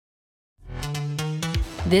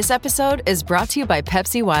This episode is brought to you by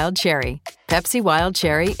Pepsi Wild Cherry. Pepsi Wild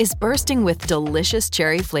Cherry is bursting with delicious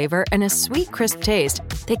cherry flavor and a sweet, crisp taste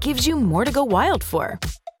that gives you more to go wild for.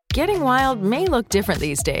 Getting wild may look different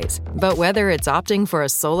these days, but whether it's opting for a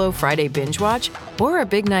solo Friday binge watch or a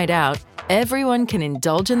big night out, everyone can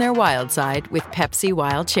indulge in their wild side with Pepsi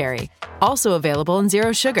Wild Cherry. Also available in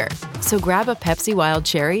Zero Sugar. So grab a Pepsi Wild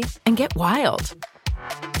Cherry and get wild.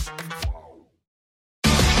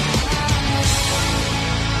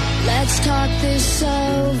 Let's talk this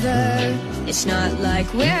over. It's not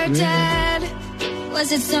like we're dead.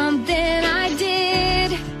 Was it something I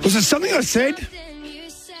did? Was it something I said?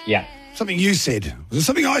 Yeah. Something you said. Was it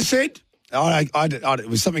something I said? It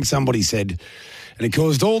was something somebody said. And it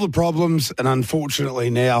caused all the problems, and unfortunately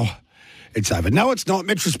now it's over. No, it's not.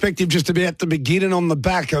 Metrospective just about to begin, and on the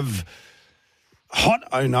back of Hot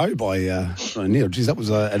Oh No by Neil. Geez, that was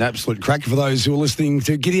an absolute cracker for those who are listening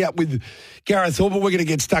to Giddy Up with Gareth Hall. But we're going to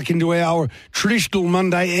get stuck into our traditional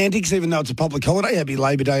Monday antics, even though it's a public holiday. Happy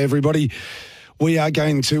Labor Day, everybody. We are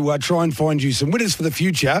going to try and find you some winners for the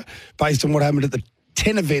future based on what happened at the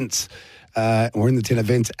 10 events. We're in the 10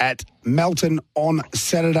 events at Melton on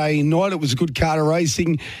Saturday night. It was a good card of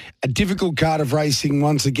racing, a difficult card of racing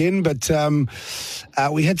once again, but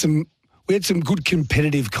we had some good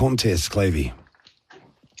competitive contests, Clevey.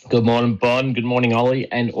 Good morning, Bon. Good morning,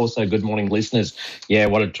 Ollie, and also good morning, listeners. Yeah,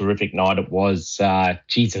 what a terrific night it was.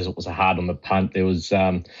 Jesus, it was hard on the punt. There was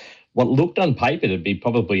what looked on paper to be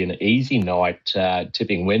probably an easy night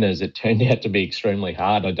tipping winners. It turned out to be extremely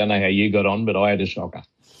hard. I don't know how you got on, but I had a shocker.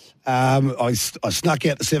 I snuck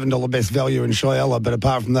out the $7 best value in Shiella, but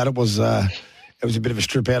apart from that, it was a bit of a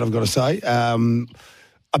strip out, I've got to say.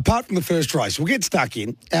 Apart from the first race, we'll get stuck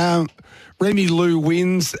in. Remy Lou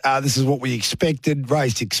wins. This is what we expected.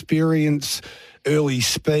 Race experience, early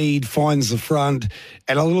speed, finds the front,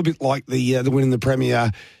 and a little bit like the win in the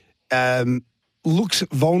Premier. Looks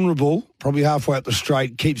vulnerable, probably halfway up the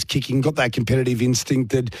straight, keeps kicking, got that competitive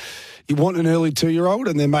instinct that you want an early 2-year-old,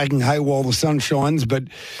 and they're making hay while the sun shines. But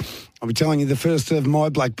I'll be telling you, the first of my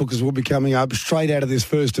black bookers will be coming up straight out of this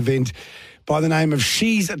first event by the name of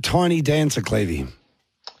She's a Tiny Dancer, Clevey.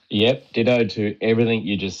 Yep, ditto to everything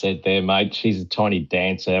you just said there, mate. She's a Tiny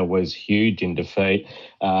Dancer, was huge in defeat.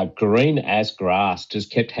 Green as grass,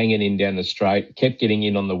 just kept hanging in down the straight, kept getting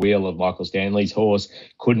in on the wheel of Michael Stanley's horse,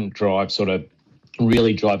 couldn't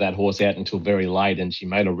really drive that horse out until very late, and she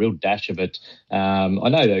made a real dash of it. I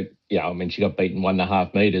know that, she got beaten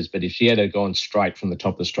 1.5 metres, but if she had gone straight from the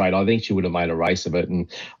top of the straight, I think she would have made a race of it, and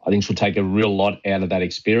I think she'll take a real lot out of that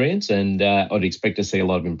experience, and I'd expect to see a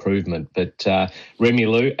lot of improvement. But Remy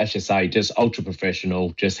Lou, as you say, just ultra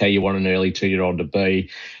professional, just how you want an early 2-year-old to be.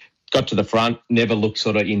 Got to the front, never looked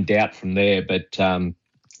sort of in doubt from there, but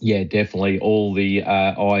yeah, definitely all the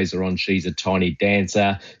eyes are on She's a Tiny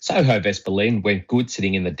Dancer. Soho Vesperlin went good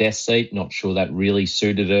sitting in the desk seat. Not sure that really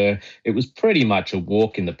suited her. It was pretty much a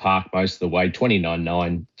walk in the park most of the way,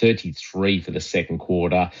 29.9, 33 for the second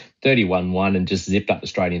quarter, 31.1, and just zipped up the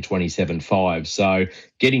straight in 27.5. So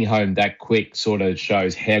getting home that quick sort of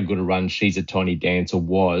shows how good a run She's a Tiny Dancer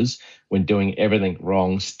was when doing everything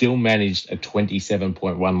wrong. Still managed a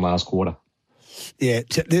 27.1 last quarter. Yeah,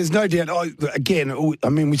 there's no doubt.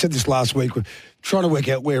 We said this last week. We're trying to work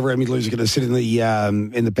out where Remy Lou's going to sit in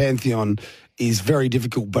the pantheon is very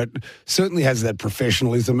difficult, but certainly has that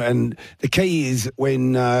professionalism. And the key is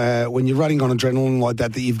when you're running on adrenaline like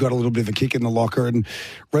that you've got a little bit of a kick in the locker. And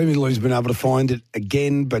Remy Lou's been able to find it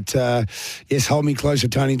again. But yes, hold me closer,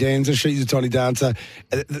 Tiny Dancer. She's a Tiny Dancer.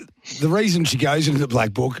 The reason she goes into the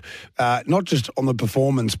Black Book, not just on the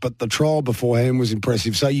performance, but the trial beforehand was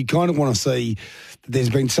impressive. So you kind of want to see that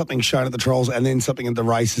there's been something shown at the trials and then something at the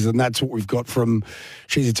races, and that's what we've got from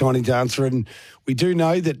She's a Tiny Dancer. And we do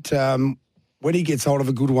know that when he gets hold of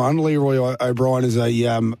a good one, Leroy O'Brien is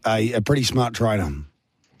a pretty smart trainer.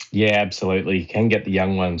 Yeah, absolutely. Can get the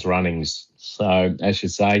young ones running. So, as you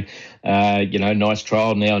say, nice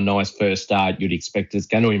trial now, nice first start. You'd expect it's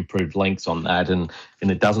going to improve lengths on that, and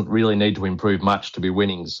it doesn't really need to improve much to be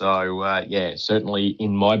winning. So, certainly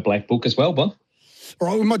in my black book as well, Bob. All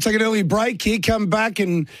right, we might take an early break here, come back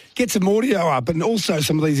and get some audio up, and also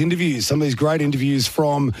some of these great interviews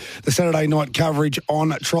from the Saturday night coverage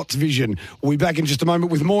on Trots Vision. We'll be back in just a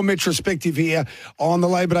moment with more Metrospective here on the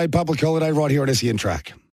Labor Day public holiday right here on SEN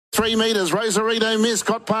Track. 3 metres, Rosarito Miss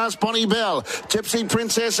got past Bonnie Bell. Gypsy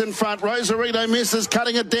Princess in front. Rosarito Miss is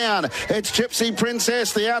cutting it down. It's Gypsy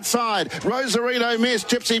Princess, the outside. Rosarito Miss,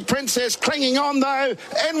 Gypsy Princess clinging on though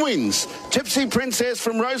and wins. Gypsy Princess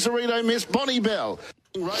from Rosarito Miss, Bonnie Bell.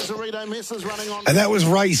 Rosarito Misses running on. And that was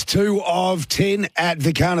race 2 of 10 at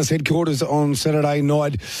Vicarnas headquarters on Saturday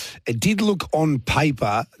night. It did look on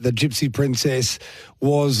paper that Gypsy Princess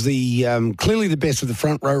was the clearly the best of the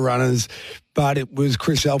front row runners, but it was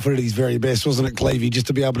Chris Alford at his very best, wasn't it, Clevey? Just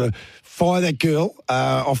to be able to fire that girl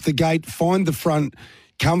off the gate, find the front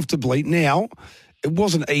comfortably. Now, it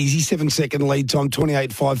wasn't easy, 7-second lead time,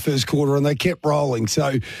 28.5 first quarter, and they kept rolling.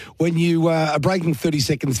 So when you are breaking 30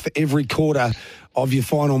 seconds for every quarter of your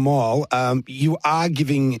final mile, you are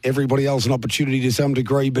giving everybody else an opportunity to some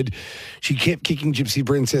degree, but she kept kicking Gypsy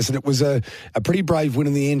Princess, and it was a pretty brave win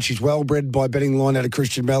in the end. She's well bred by betting line out of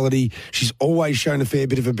Christian Melody. She's always shown a fair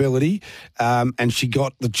bit of ability, and she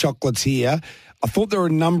got the chocolates here. I thought there were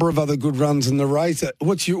a number of other good runs in the race.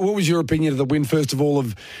 What was your opinion of the win, first of all,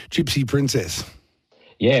 of Gypsy Princess?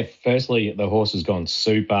 Yeah, firstly, the horse has gone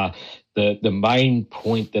super. The main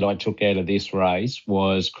point that I took out of this race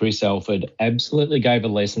was Chris Alford absolutely gave a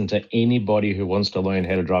lesson to anybody who wants to learn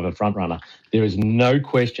how to drive a front runner. There is no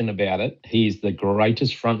question about it. He is the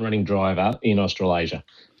greatest front running driver in Australasia.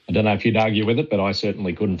 I don't know if you'd argue with it, but I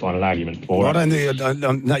certainly couldn't find an argument for it. No, you're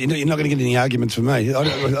not going to get any arguments from me.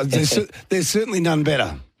 There's certainly none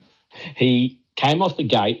better. He came off the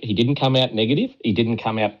gate. He didn't come out negative. He didn't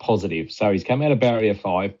come out positive. So he's come out of barrier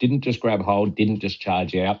 5, didn't just grab hold, didn't just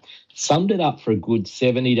charge out, summed it up for a good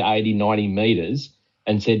 70 to 80, 90 metres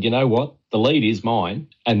and said, you know what, the lead is mine.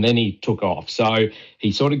 And then he took off. So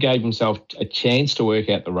he sort of gave himself a chance to work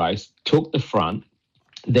out the race, took the front.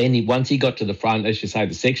 Then once he got to the front, as you say,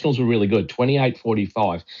 the sectionals were really good,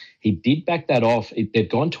 28.45. He did back that off.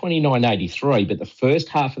 They'd gone 29.83, but the first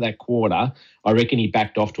half of that quarter, I reckon he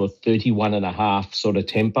backed off to a 31.5 sort of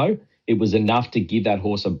tempo. It was enough to give that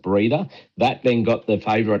horse a breather. That then got the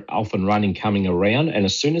favourite off and running coming around. And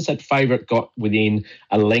as soon as that favourite got within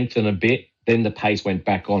a length and a bit, then the pace went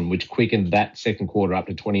back on, which quickened that second quarter up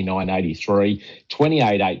to 29.83,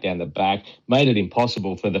 28.8 down the back, made it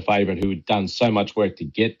impossible for the favourite who had done so much work to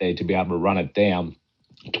get there to be able to run it down.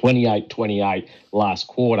 28.28 last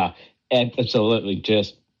quarter, and absolutely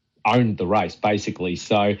just owned the race, basically.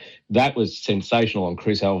 So that was sensational on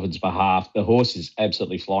Chris Alford's behalf. The horse is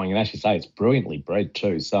absolutely flying, and as you say, it's brilliantly bred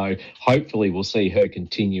too. So hopefully we'll see her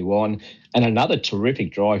continue on. And another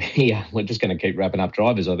terrific drive here. We're just going to keep wrapping up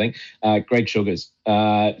drivers, I think. Greg Sugars,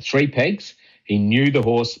 3 pegs. He knew the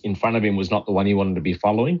horse in front of him was not the one he wanted to be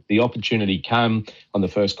following. The opportunity came on the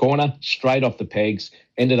first corner, straight off the pegs,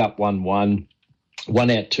 ended up 1-1.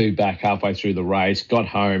 1 out, 2 back halfway through the race, got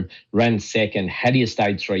home, ran second. Had he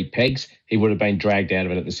stayed 3 pegs, he would have been dragged out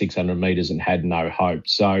of it at the 600 metres and had no hope.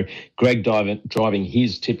 So Greg driving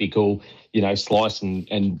his typical, slice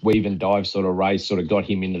and weave and dive sort of race sort of got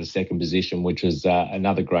him into the second position, which was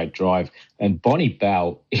another great drive. And Bonnie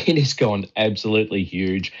Bell, it has gone absolutely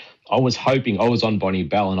huge. I was on Bonnie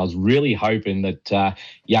Bell, and I was really hoping that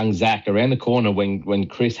young Zach around the corner when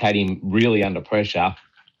Chris had him really under pressure.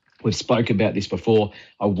 We've spoken about this before.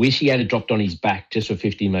 I wish he had dropped on his back just for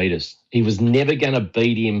 50 metres. He was never going to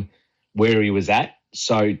beat him where he was at.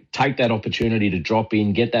 So take that opportunity to drop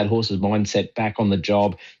in, get that horse's mindset back on the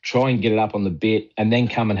job, try and get it up on the bit, and then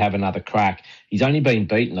come and have another crack. He's only been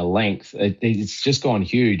beaten a length. It's just gone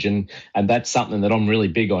huge, and that's something that I'm really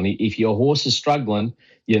big on. If your horse is struggling,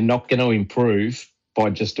 you're not going to improve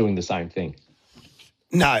by just doing the same thing.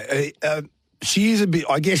 No, she is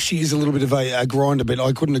I guess she is a little bit of a grinder, but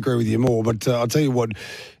I couldn't agree with you more. But I'll tell you what,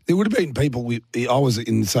 there would have been people, I was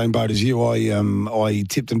in the same boat as you. I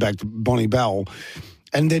tipped and backed Bonnie Bell.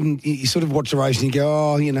 And then you sort of watch the race and you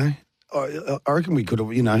go, I reckon we could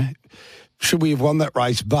have, should we have won that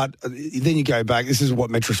race? But then you go back, this is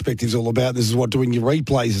what retrospective is all about. This is what doing your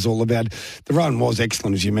replays is all about. The run was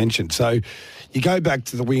excellent, as you mentioned. So you go back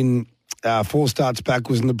to the win, 4 starts back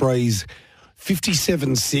was in the breeze.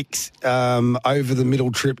 57.6 over the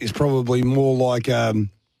middle trip is probably more like a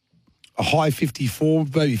high 54,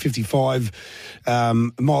 maybe 55,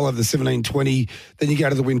 mile over the 17.20. Then you go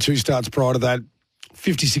to the win 2 starts prior to that,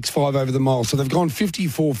 56.5 over the mile. So they've gone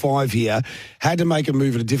 54.5 here, had to make a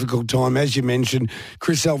move at a difficult time. As you mentioned,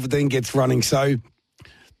 Chris Alford then gets running. So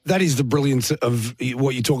that is the brilliance of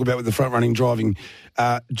what you talk about with the front-running driving.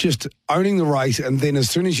 Just owning the race, and then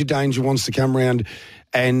as soon as your danger wants to come around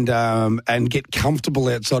and get comfortable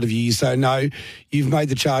outside of you, you say, no, you've made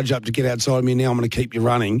the charge up to get outside of me, now I'm going to keep you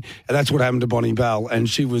running. And that's what happened to Bonnie Bell, and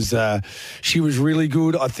she was really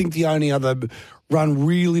good. I think the only other run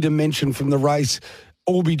really to mention from the race,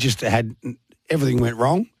 Orby just had, everything went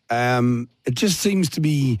wrong. It just seems to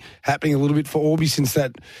be happening a little bit for Orby since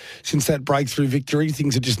that breakthrough victory.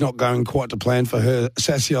 Things are just not going quite to plan for her.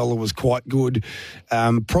 Sassiola was quite good.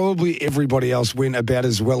 Probably everybody else went about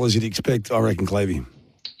as well as you'd expect, I reckon, Clevey.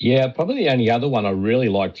 Yeah, probably the only other one I really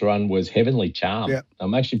liked to run was Heavenly Charm. Yeah.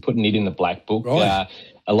 I'm actually putting it in the black book. Right.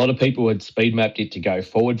 A lot of people had speed mapped it to go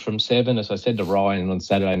forward from 7. As I said to Ryan on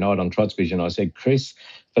Saturday night on Trots Vision, I said, Chris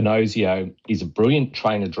Finozio is a brilliant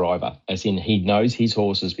trainer driver, as in he knows his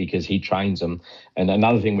horses because he trains them. And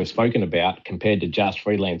another thing we've spoken about compared to just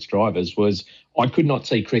freelance drivers was I could not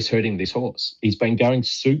see Chris hurting this horse. He's been going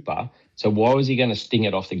super. So why was he going to sting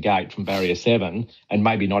it off the gate from barrier 7 and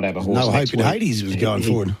maybe not have a horse No next hope in week? Hades was going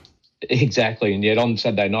forward. Exactly. And yet on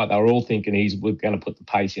Saturday night, they were all thinking he's going to put the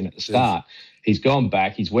pace in at the start. Yes. He's gone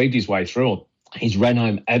back. He's weaved his way through. He's ran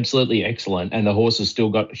home absolutely excellent, and the horse has still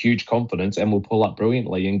got huge confidence and will pull up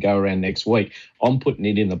brilliantly and go around next week. I'm putting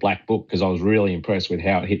it in the black book because I was really impressed with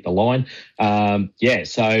how it hit the line.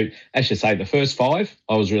 So as you say, the first 5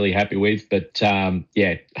 I was really happy with. But,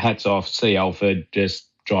 hats off. C. Alford, just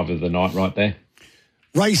driver of the night right there.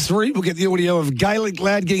 Race 3, we'll get the audio of Gaelic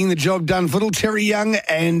Lad getting the job done for little Terry Young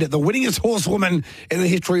and the winningest horsewoman in the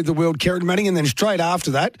history of the world, Karen Manning. And then straight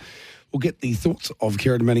after that, we'll get the thoughts of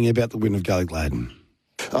Karen Manning about the win of Gaelic Lad.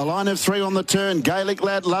 A line of 3 on the turn. Gaelic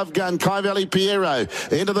Lad, Love Gun, Kai Valley Piero.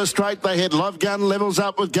 Into the straight they head. Love Gun levels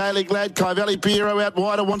up with Gaelic Lad. Kai Valley Piero out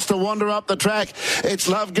wider, wants to wander up the track. It's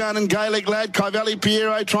Love Gun and Gaelic Lad. Kai Valley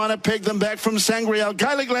Piero trying to peg them back from Sangreal.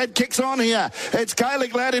 Gaelic Lad kicks on here. It's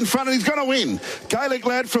Gaelic Lad in front and he's going to win. Gaelic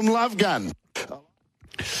Lad from Love Gun.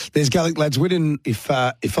 There's Gaelic Lad's winning. If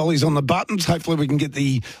Ollie's on the buttons, hopefully we can get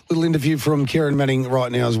the little interview from Karen Manning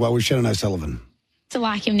right now as well with Shannon O'Sullivan. To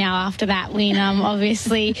like him now after that win.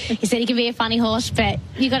 Obviously, he said he can be a funny horse, but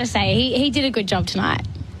you got to say he did a good job tonight.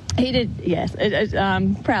 He did, yes.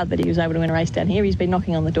 I'm proud that he was able to win a race down here. He's been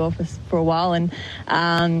knocking on the door for a while, and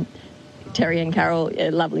Terry and Carol,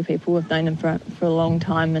 lovely people. We've known them for a long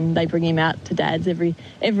time, and they bring him out to Dad's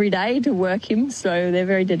every day to work him, so they're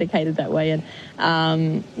very dedicated that way.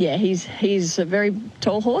 And he's a very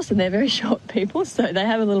tall horse, and they're very short people, so they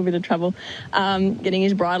have a little bit of trouble getting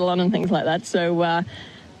his bridle on and things like that. So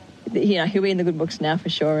he'll be in the good books now for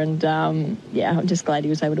sure. And I'm just glad he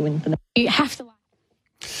was able to win for them. You have to.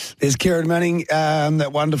 There's Karen Manning,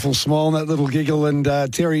 that wonderful smile and that little giggle,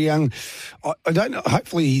 and Terry Young. I don't know.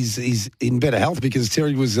 Hopefully he's in better health because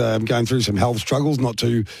Terry was going through some health struggles not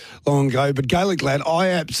too long ago. But Gaelic Lad, I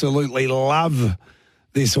absolutely love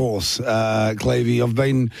this horse, Clevey. I've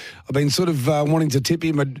been sort of wanting to tip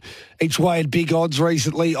him each way at big odds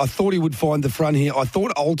recently. I thought he would find the front here. I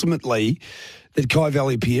thought ultimately that Kai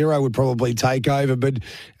Valley Piero would probably take over, but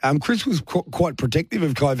Chris was quite protective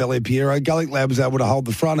of Kai Valley Piero. Gaelic Lad was able to hold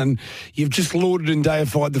the front, and you've just lauded and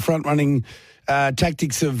deified the front-running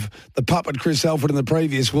tactics of the puppet Chris Alford in the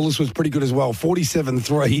previous. Willis was pretty good as well.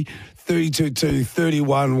 47-3, 32-2,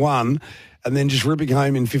 31-1, and then just ripping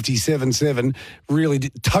home in 57-7. Really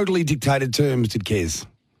totally dictated terms, did Kez.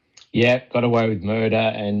 Yeah, got away with murder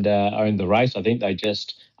and owned the race. I think they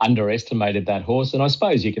just underestimated that horse. And I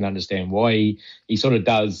suppose you can understand why he sort of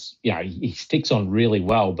does, he sticks on really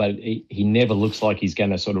well, but he never looks like he's going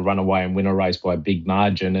to sort of run away and win a race by a big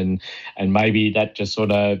margin. And maybe that just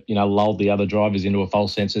sort of, lulled the other drivers into a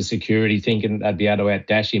false sense of security, thinking they'd be able to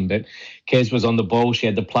outdash him. But Kez was on the ball. She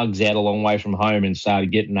had the plugs out a long way from home and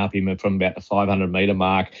started getting up him from about the 500-metre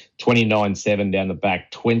mark, 29-7 down the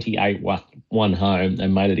back, 28-1 home,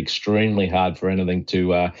 and made it extremely hard for anything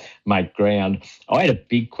to make ground. I had a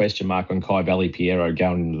big question mark on Kai Valley Piero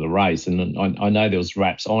going into the race, and I know there was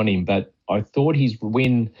wraps on him, but I thought his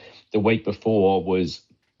win the week before was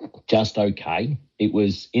just okay. It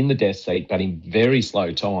was in the death seat, but in very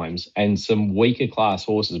slow times, and some weaker class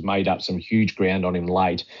horses made up some huge ground on him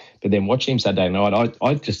late. But then watching him Saturday night,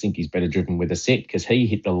 I just think he's better driven with a set because he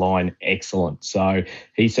hit the line excellent. So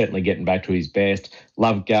he's certainly getting back to his best.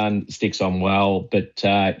 Love Gun sticks on well, but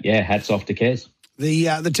hats off to Kez.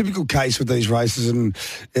 The typical case with these races, and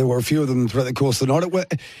there were a few of them throughout the course of the night,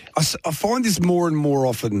 I find this more and more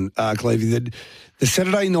often, Clevey, that the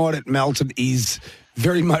Saturday night at Melton is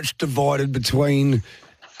very much divided between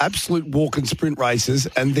absolute walk and sprint races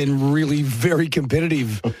and then really very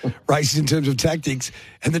competitive races in terms of tactics.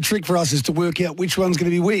 And the trick for us is to work out which one's going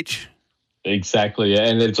to be which. Exactly,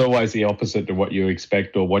 and it's always the opposite to what you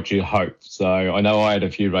expect or what you hope. So I know I had a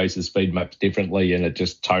few races speed mapped differently, and it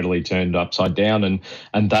just totally turned upside down,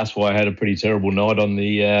 and that's why I had a pretty terrible night on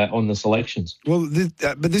the selections. Well,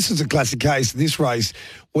 but this is a classic case. This race,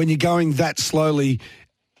 when you're going that slowly,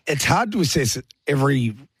 it's hard to assess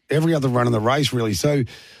every other run in the race, really. So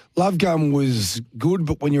Love Gun was good,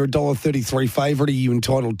 but when you're $1.33 favourite, are you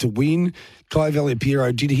entitled to win? Kai Valley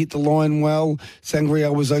Piero did hit the line well.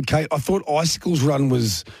 Sangreal was okay. I thought Icicle's run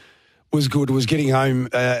was good, was getting home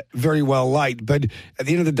very well late. But at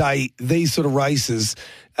the end of the day, these sort of races,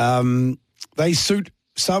 they suit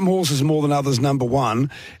some horses more than others, number one,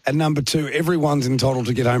 and number two, everyone's entitled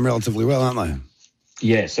to get home relatively well, aren't they?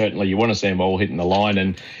 Yeah, certainly. You want to see them all hitting the line.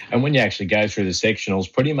 And when you actually go through the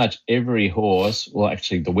sectionals, pretty much every horse, well,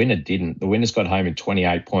 actually the winner didn't. The winner's got home in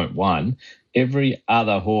 28.1. Every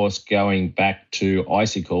other horse going back to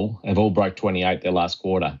Icicle have all broke 28 their last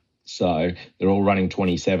quarter. So they're all running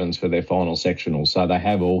 27s for their final sectional. So they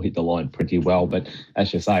have all hit the line pretty well. But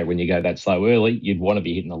as you say, when you go that slow early, you'd want to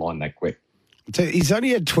be hitting the line that quick. So he's only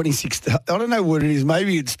had 26. I don't know what it is.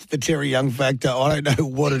 Maybe it's the Terry Young factor. I don't know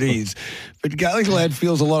what it is. But Gaelic Lad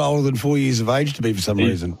feels a lot older than 4 years of age to me for some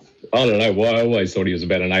reason. I don't know why. I always thought he was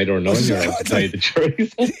about an 8 or a 9-year-old, to tell you the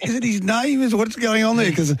truth. Is it his name? What's going on there?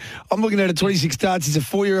 Because I'm looking at a 26 starts. He's a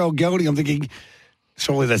 4-year-old gelding. I'm thinking,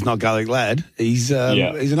 surely that's not Gaelic Lad. He's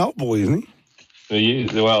an old boy, isn't he? He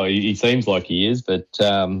is. Well, he seems like he is, but...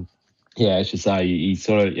 yeah, I should say he's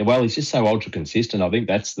he's just so ultra consistent. I think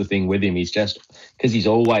that's the thing with him. He's just, because he's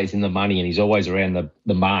always in the money and he's always around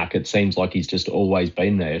the mark, it seems like he's just always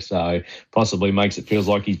been there. So possibly makes it feels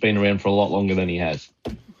like he's been around for a lot longer than he has.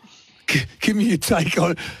 Give me your take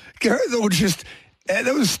on it. Gareth,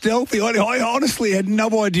 that was stealthy. I honestly had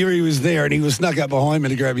no idea he was there, and he was snuck up behind me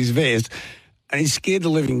to grab his vest, and he scared the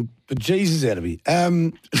living bejesus out of me.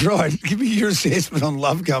 Right, give me your assessment on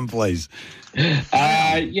Love Gun, please.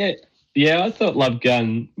 Yeah, I thought Love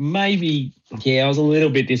Gun maybe, I was a little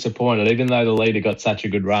bit disappointed. Even though the leader got such a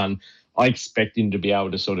good run, I expect him to be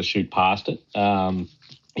able to sort of shoot past it.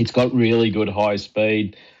 It's got really good high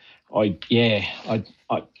speed. I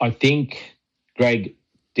think Greg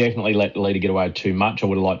definitely let the leader get away too much. I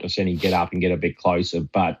would have liked to have seen him get up and get a bit closer,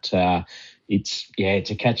 but it's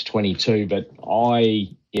a catch-22. But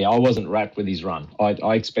I wasn't wrapped with his run.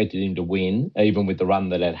 I expected him to win, even with the run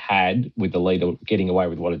that it had, with the leader getting away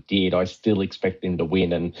with what it did. I still expect him to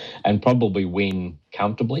win and probably win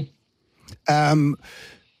comfortably.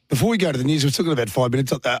 Before we go to the news, we've still got about 5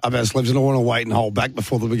 minutes up our sleeves, and I want to wait and hold back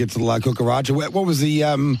before we get to the La Cucaracha. What was the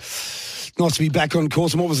nice to be back on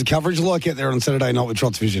course, and what was the coverage like out there on Saturday night with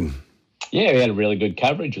Trots Vision? Yeah, we had a really good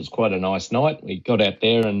coverage. It was quite a nice night. We got out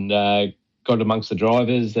there and got amongst the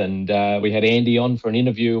drivers, and we had Andy on for an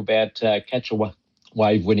interview about Catch a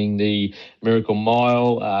Wave winning the Miracle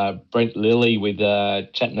Mile. Brent Lilly with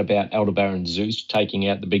chatting about Aldebaran Zeus taking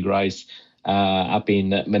out the big race up in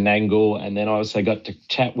Menangle. And then I also got to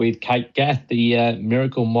chat with Kate Gath, the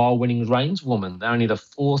Miracle Mile winning reinswoman. They're only the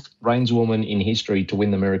fourth reinswoman in history to win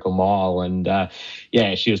the Miracle Mile. And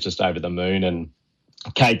she was just over the moon. And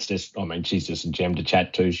Kate's she's just a gem to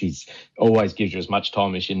chat to. She's always gives you as much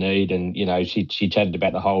time as you need. And, she chatted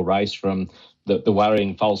about the whole race from the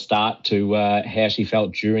worrying false start to how she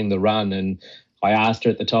felt during the run. And I asked her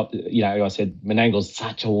at the top, I said, Menangle's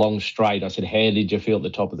such a long straight. I said, how did you feel at the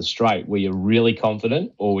top of the straight? Were you really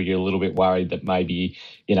confident, or were you a little bit worried that maybe,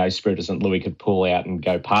 Spirit of St. Louis could pull out and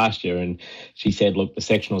go past you? And she said, look, the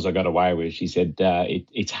sectionals I got away with. She said,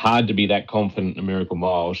 it's hard to be that confident in a Miracle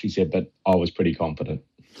Mile. She said, but I was pretty confident.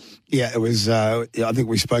 Yeah, it was, I think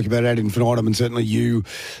we spoke about it ad infinitum, and certainly you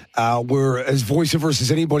were as voiceover as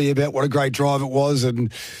anybody about what a great drive it was.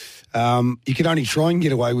 And you can only try and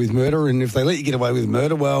get away with murder, and if they let you get away with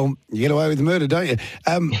murder, well, you get away with murder, don't you?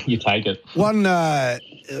 You take it. One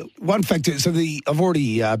factor. So I've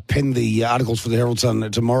already penned the articles for the Herald Sun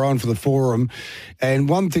tomorrow and for the Forum, and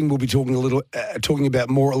one thing we'll be talking about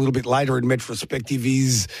more a little bit later in retrospective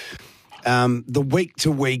is the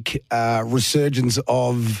week-to-week resurgence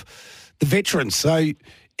of the veterans. So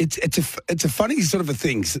it's a funny sort of a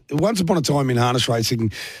thing. Once upon a time in harness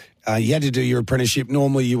racing, you had to do your apprenticeship.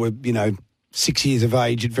 Normally you were, 6 years of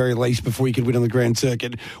age at very least before you could win on the Grand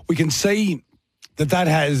Circuit. We can see that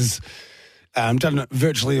has done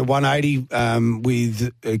virtually a 180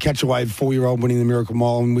 with Catch a Wave 4-year-old winning the Miracle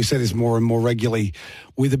Mile, and we see this more and more regularly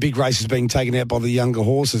with the big races being taken out by the younger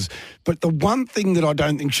horses. But the one thing that I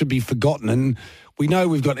don't think should be forgotten, and we know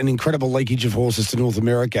we've got an incredible leakage of horses to North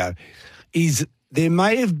America, is there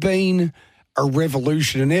may have been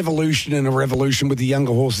an evolution and a revolution with the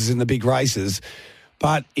younger horses in the big races.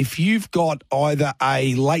 But if you've got either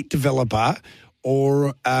a late developer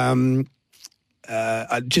or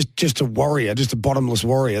just a warrior, just a bottomless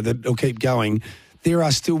warrior that will keep going, there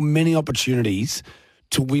are still many opportunities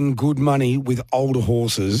to win good money with older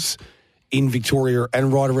horses in Victoria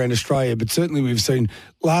and right around Australia. But certainly we've seen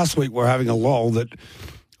last week we're having a lull that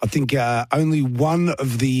I think only one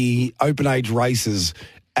of the open age races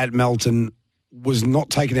at Melton was not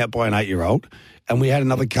taken out by an 8-year-old, and we had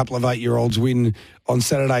another couple of 8-year-olds win on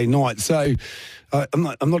Saturday night. So I'm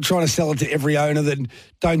not trying to sell it to every owner that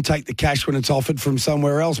don't take the cash when it's offered from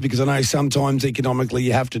somewhere else, because I know sometimes economically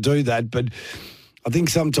you have to do that. But I think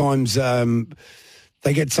sometimes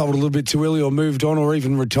they get sold a little bit too early or moved on or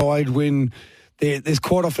even retired when there's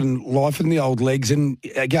quite often life in the old legs. And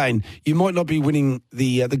again, you might not be winning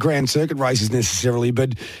the Grand Circuit races necessarily,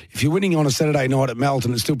 but if you're winning on a Saturday night at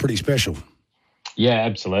Melton, it's still pretty special. Yeah,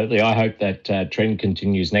 absolutely. I hope that trend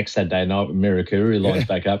continues next Saturday night when Mirakuru lines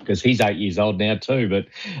back up, because he's 8 years old now too. But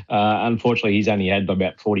unfortunately, he's only had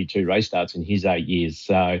about 42 race starts in his 8 years.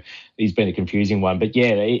 So he's been a confusing one. But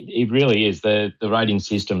yeah, it really is. The rating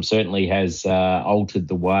system certainly has altered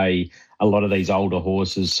the way a lot of these older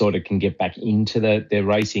horses sort of can get back into their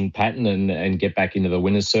racing pattern and get back into the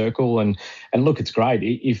winner's circle. And look, it's great.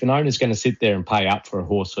 If an owner's going to sit there and pay up for a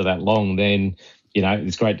horse for that long, then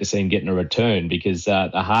it's great to see him getting a return, because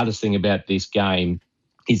the hardest thing about this game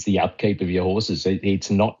is the upkeep of your horses.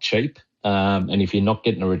 It's not cheap. And if you're not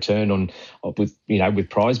getting a return with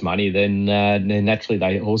prize money, then naturally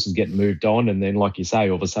the horses get moved on. And then, like you say,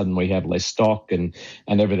 all of a sudden we have less stock and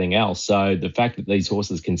everything else. So the fact that these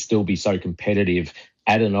horses can still be so competitive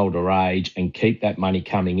at an older age and keep that money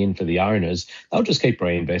coming in for the owners, they'll just keep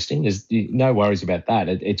reinvesting. There's no worries about that.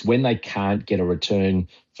 It's when they can't get a return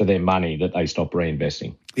for their money that they stop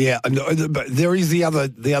reinvesting. Yeah, but there is the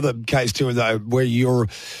other case too, though, where you're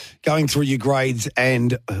going through your grades,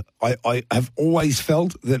 and I have always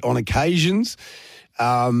felt that on occasions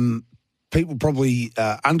people probably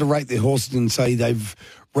underrate their horses and say they've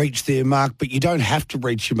reach their mark, but you don't have to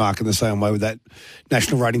reach your mark in the same way with that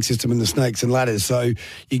national rating system and the snakes and ladders. So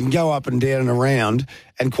you can go up and down and around,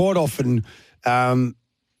 and quite often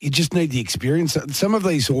you just need the experience. Some of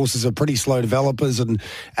these horses are pretty slow developers, and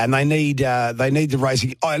they need the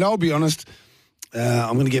racing. And I'll be honest,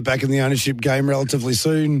 I'm going to get back in the ownership game relatively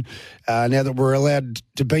soon, now that we're allowed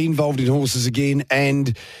to be involved in horses again.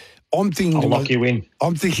 And I'm thinking, I'll lock you in.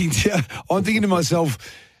 I'm thinking to myself,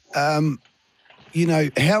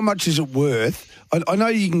 how much is it worth? I know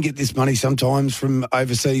you can get this money sometimes from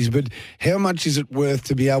overseas, but how much is it worth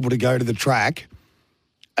to be able to go to the track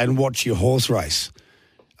and watch your horse race?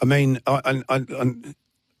 I mean, I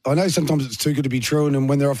know sometimes it's too good to be true, and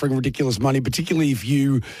when they're offering ridiculous money, particularly if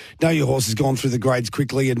you know your horse has gone through the grades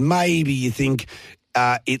quickly and maybe you think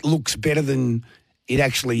it looks better than it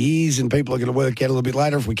actually is, and people are going to work out a little bit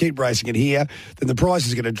later, if we keep racing it here, then the price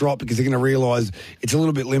is going to drop because they're going to realise it's a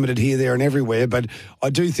little bit limited here, there and everywhere. But I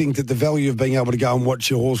do think that the value of being able to go and watch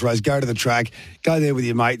your horse race, go to the track, go there with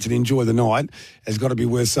your mates and enjoy the night has got to be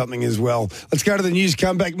worth something as well. Let's go to the news,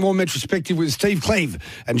 come back, more Metrospective with Steve Cleve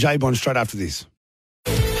and Jay Bond straight after this.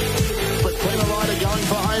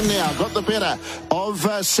 Now got the better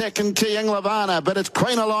of second Kiang Lavana, but it's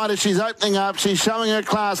Queen Elida. She's opening up. She's showing her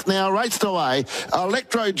class now. Raced away.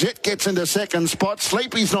 Electro Jet gets into second spot.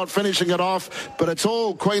 Sleepy's not finishing it off, but it's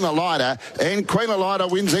all Queen Elida, and Queen Elida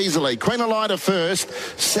wins easily. Queen Elida first,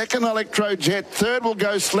 second Electro Jet, third will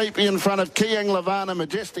go Sleepy in front of Kiang Lavana.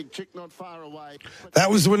 Majestic Chick not far away. That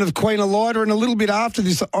was the win of Queen Elida, and a little bit after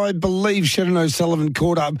this, I believe Shannon O'Sullivan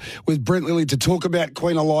caught up with Brent Lilly to talk about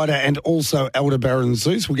Queen Elida and also Aldebaran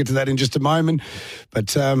Zeus. We'll get to that in just a moment.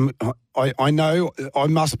 But I know I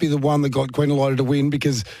must be the one that got Queen Elida to win,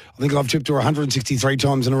 because I think I've tipped her 163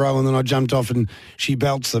 times in a row, and then I jumped off and she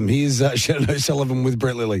belts them. Here's Shannon O'Sullivan with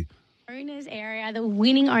Brett Lilly. Owners area, the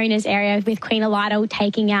winning owners area with Queen Elida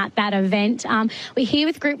taking out that event. We're here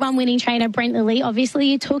with Group 1 winning trainer Brent Lilly. Obviously,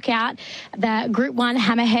 you took out the Group 1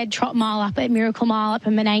 Hammerhead Trot Mile up at Miracle Mile up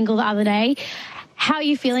in Menangle the other day. How are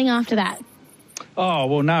you feeling after that? Oh,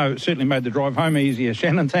 well, no, it certainly made the drive home easier,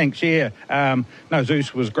 Shannon, thanks, yeah. No,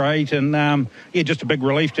 Zeus was great, and, just a big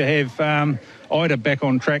relief to have Ida back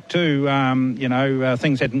on track too.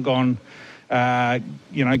 Things hadn't gone,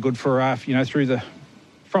 good for her,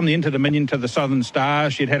 from the Inter-Dominion to the Southern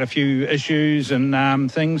Star. She'd had a few issues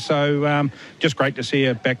and things, so just great to see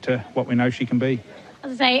her back to what we know she can be. I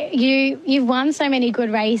was going to say, you've won so many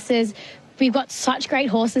good races. We've got such great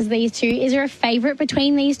horses, these two. Is there a favourite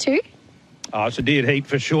between these two? Oh, it's a dead heat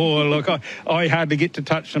for sure. Look, I hardly get to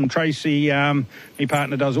touch them. Tracy, my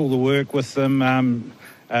partner, does all the work with them,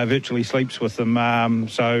 virtually sleeps with them.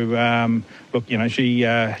 She,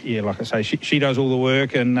 like I say, she does all the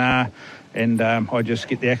work, and I just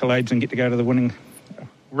get the accolades and get to go to the winning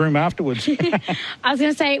room afterwards. I was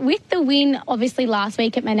going to say, with the win, obviously, last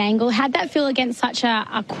week at Menangle, how'd that feel against such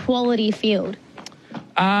a quality field?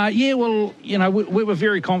 We were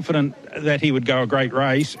very confident that he would go a great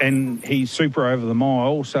race, and he's super over the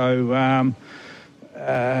mile. So,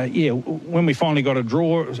 when we finally got a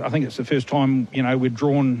draw, I think it's the first time, we'd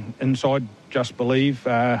drawn inside Just Believe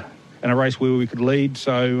in a race where we could lead.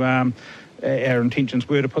 So, our intentions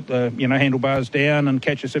were to put the, handlebars down and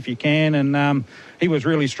catch us if you can. And he was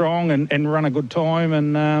really strong and run a good time.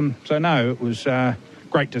 And it was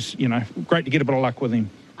great to get a bit of luck with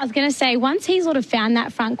him. I was going to say, once he sort of found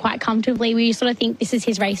that front quite comfortably, will you sort of think this is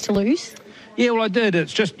his race to lose? Yeah, well, I did.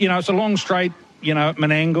 It's just, it's a long straight, at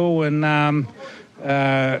Menangle, and,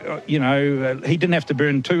 he didn't have to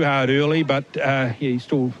burn too hard early, but he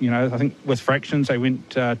still, I think with fractions they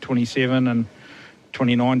went 27 and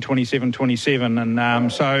 29, 27, 27.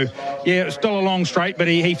 And so, it's still a long straight, but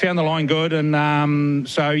he found the line good. And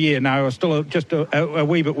I was still just a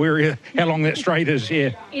wee bit wary of how long that straight is,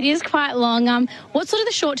 yeah. It is quite long. What's sort of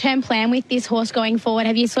the short-term plan with this horse going forward?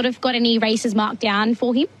 Have you sort of got any races marked down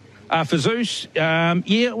for him? For Zeus,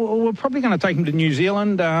 we're probably going to take him to New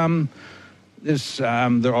Zealand. There's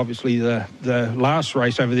obviously the last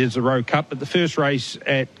race over there is the Rowe Cup, but the first race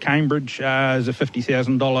at Cambridge is a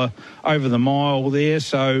 $50,000 over the mile there.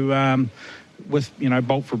 So with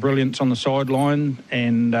Bolt for Brilliance on the sideline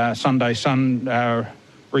and Sunday Sun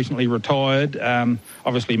recently retired.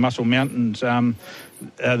 Obviously Muscle Mountain's the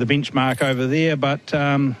benchmark over there, but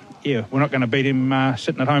we're not going to beat him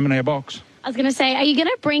sitting at home in our box. I was going to say, are you going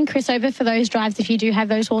to bring Chris over for those drives if you do have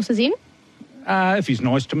those horses in? If he's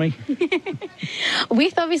nice to me.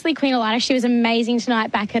 With obviously Queen Elida, she was amazing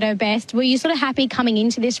tonight, back at her best. Were you sort of happy coming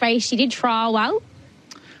into this race? She did trial well.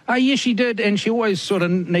 Yes, she did, and she always sort of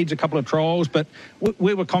needs a couple of trials, but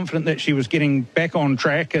we were confident that she was getting back on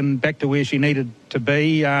track and back to where she needed to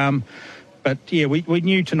be. But, we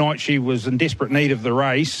knew tonight she was in desperate need of the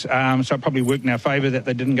race, so it probably worked in our favour that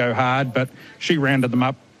they didn't go hard, but she rounded them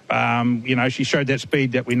up. She showed that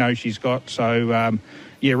speed that we know she's got, so...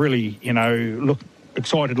 really,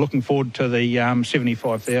 excited, looking forward to the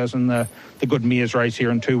 75,000, the good mares race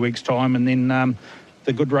here in 2 weeks' time, and then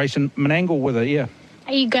the good race in Menangle with her, yeah.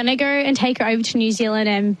 Are you going to go and take her over to New Zealand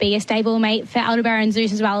and be a stablemate for Aldebaran and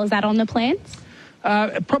Zeus as well? Is that on the plans?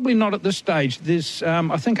 Probably not at this stage. There's,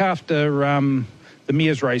 I think after the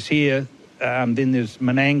mares race here, then there's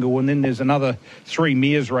Menangle, and then there's another 3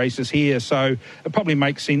 mares races here. So it probably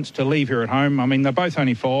makes sense to leave her at home. I mean, they're both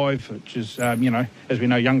only 5, which is, as we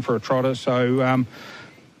know, young for a trotter. So,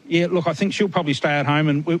 I think she'll probably stay at home,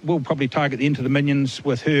 and we'll probably target the Into the Minions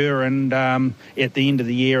with her and at the end of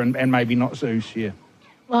the year, and maybe not Zeus, yeah.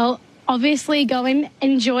 Well, obviously go and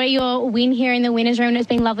enjoy your win here in the winner's room. It's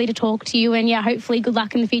been lovely to talk to you, and, hopefully good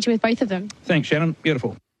luck in the future with both of them. Thanks, Shannon.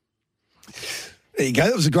 Beautiful. There you go.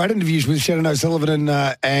 That was a great interview with Shannon O'Sullivan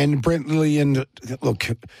and Brent Lilly. And look,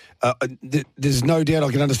 there's no doubt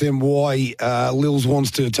I can understand why Lils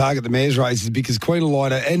wants to target the mares races, because Queen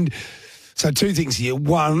Elida. And so 2 things here.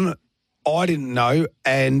 One, I didn't know,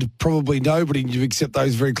 and probably nobody knew except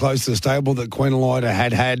those very close to the stable, that Queen Elida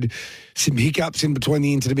had some hiccups in between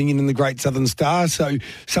the Inter-Dominion and the Great Southern Star. So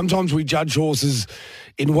sometimes we judge horses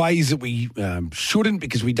in ways that we shouldn't,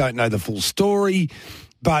 because we don't know the full story.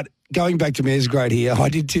 But going back to Mares Grade here, I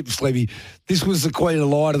did tip Slevy. This was the Queen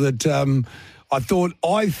Elida that I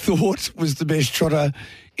thought was the best trotter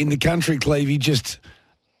in the country, Clevey, just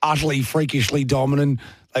utterly freakishly dominant.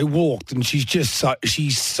 They walked, and she's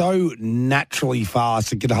so naturally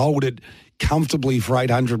fast and can hold it comfortably for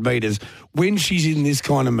 800 metres. When she's in this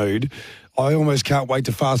kind of mood, I almost can't wait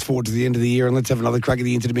to fast forward to the end of the year and let's have another crack at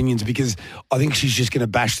the Inter-Dominions, because I think she's just going to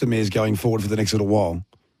bash the mares going forward for the next little while.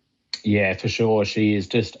 Yeah, for sure. She is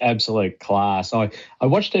just absolute class. I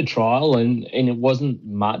watched her trial and it wasn't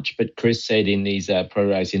much, but Chris said in his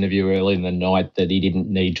pre-race interview early in the night that he didn't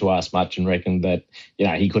need to ask much and reckoned that,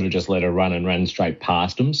 he could have just let her run and ran straight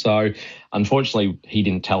past him. So, unfortunately, he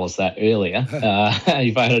didn't tell us that earlier.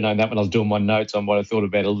 If I had known that when I was doing my notes, I might have thought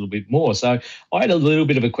about it a little bit more. So I had a little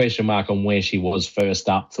bit of a question mark on where she was first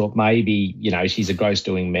up. Thought maybe, she's a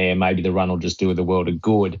gross-doing mare. Maybe the run will just do her the world of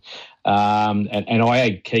good. And I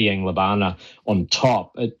had Kiang Labana on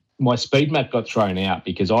top. My speed map got thrown out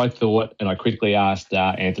because I thought, and I quickly asked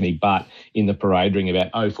Anthony Butt in the parade ring about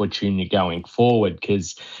O Fortuna going forward,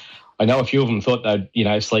 because I know a few of them thought that,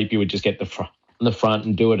 Sleepy would just get the front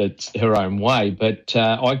and do it her own way. But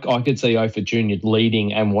I could see O Fortuna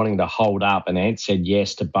leading and wanting to hold up, and Ant said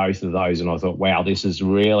yes to both of those. And I thought, wow, this is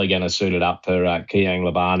really going to suit it up for Kiang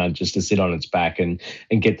Labana just to sit on its back and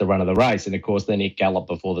get the run of the race. And, of course, then it galloped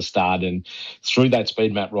before the start and threw that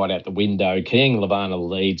speed map right out the window. Kiang Labana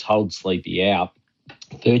leads, holds Sleepy out.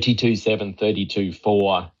 32-7,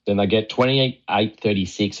 32-4. Then they get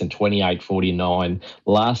 28-36 and 28-49.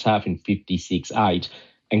 Last half in 56-8.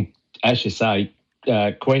 And as you say,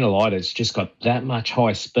 Queen Elida's just got that much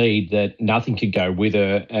high speed that nothing could go with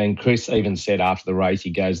her. And Chris even said after the race,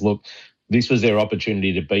 he goes, look, this was their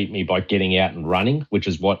opportunity to beat me by getting out and running, which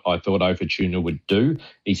is what I thought Fortuna would do.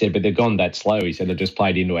 He said, but they've gone that slow. He said it just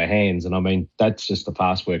played into her hands. And I mean, that's just a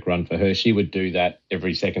fast work run for her. She would do that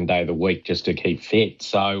every second day of the week just to keep fit.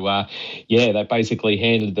 So, they basically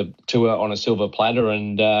handed the to her on a silver platter,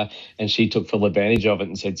 and she took full advantage of it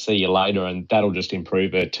and said, see you later. And that'll just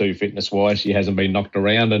improve her too, fitness-wise. She hasn't been knocked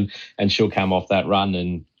around, and she'll come off that run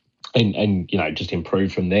and just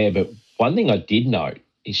improve from there. But one thing I did note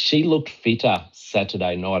is she looked fitter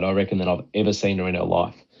Saturday night, I reckon, than I've ever seen her in her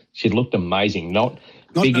life. She looked amazing, not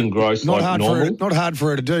big and gross like normal. Not hard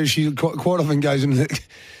for her to do. She quite often goes into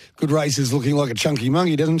good races looking like a chunky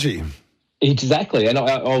monkey, doesn't she? Exactly, and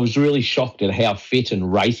I was really shocked at how fit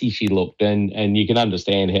and racy she looked, and you can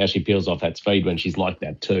understand how she peels off that speed when she's like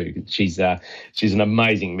that too. She's an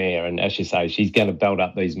amazing mare, and as you say, she's going to belt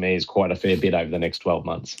up these mares quite a fair bit over the next 12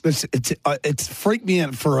 months. It's freaked me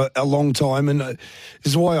out for a long time, and this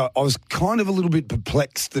is why I was kind of a little bit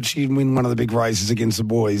perplexed that she didn't win one of the big races against the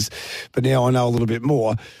boys, but now I know a little bit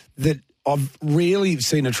more, that I've rarely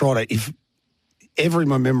seen a trotter, if ever in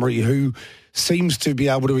my memory, who seems to be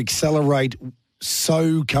able to accelerate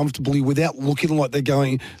so comfortably without looking like they're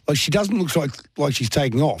going, like she doesn't look like she's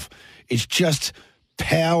taking off. It's just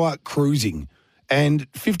power cruising.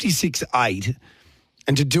 And 56.8,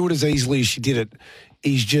 and to do it as easily as she did it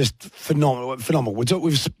is just phenomenal. We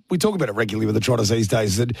talk about it regularly with the trotters these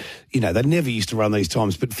days that, they never used to run these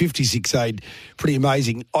times, but 56.8, pretty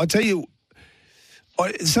amazing. I tell you,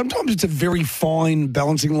 sometimes it's a very fine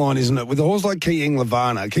balancing line, isn't it? With a horse like Kieng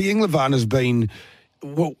Lavana. Kieng Lavana's been,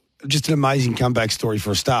 just an amazing comeback story for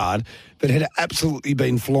a start, but had absolutely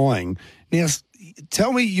been flying. Now,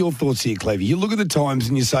 tell me your thoughts here, Clevy. You look at the times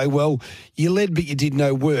and you say, well, you led, but you did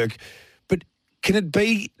no work. But can it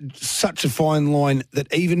be such a fine line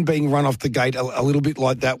that even being run off the gate a little bit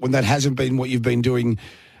like that, when that hasn't been what you've been doing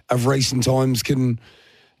of recent times, can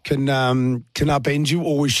upend you,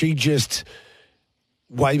 or was she just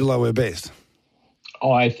way below her best?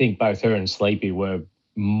 I think both her and Sleepy were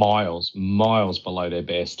miles below their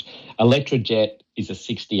best. Electra Jet is a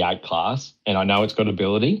 68 class, and I know it's got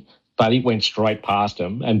ability, but it went straight past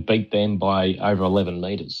them and beat them by over 11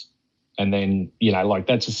 metres. And then,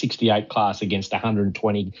 that's a 68 class against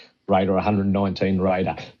 120 raider, 119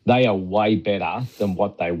 raider. They are way better than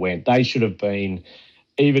what they went. They should have been,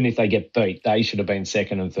 even if they get beat, they should have been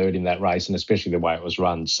second and third in that race, and especially the way it was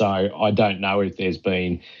run. So I don't know if there's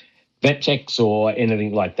been vet checks or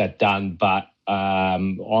anything like that done, but I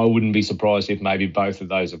wouldn't be surprised if maybe both of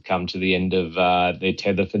those have come to the end of their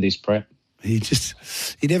tether for this prep. You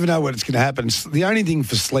never know when it's going to happen. The only thing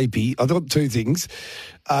for Sleepy, I thought two things.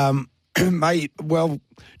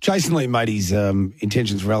 Jason Lee made his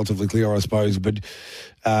intentions relatively clear, I suppose, but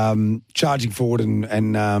charging forward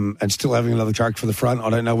and still having another truck for the front, I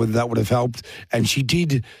don't know whether that would have helped. And she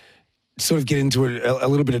did sort of get into a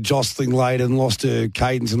little bit of jostling late and lost her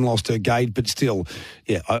cadence and lost her gait, but still,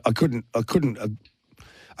 I couldn't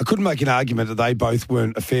make an argument that they both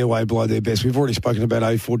weren't a fair way below their best. We've already spoken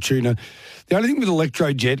about Fortuna. The only thing with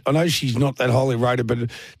Electro Jet, I know she's not that highly rated,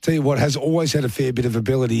 but tell you what, has always had a fair bit of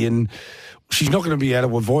ability, and she's not going to be able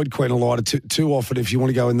to avoid Queen Elida too often if you want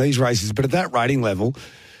to go in these races. But at that rating level,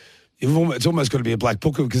 it's almost got to be a black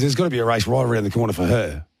booker, because there's got to be a race right around the corner for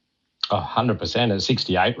her. 100%. At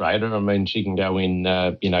 68 rated, I mean, she can go in,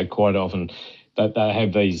 quite often. They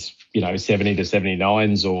have these, 70 to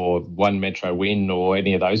 79s or one Metro win or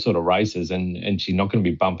any of those sort of races, and she's not going to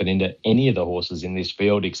be bumping into any of the horses in this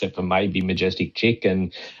field except for maybe Majestic Chick,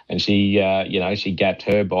 and she, she gapped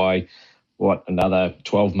her by another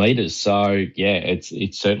 12 metres. So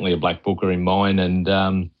it's certainly a black booker in mine, and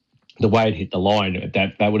the way it hit the line,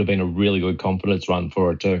 that would have been a really good confidence run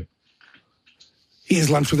for her too. Here's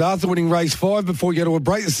Lunch with Arthur, winning race 5. Before we go to a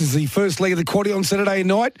break, this is the first leg of the quaddie on Saturday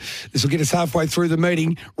night. This will get us halfway through the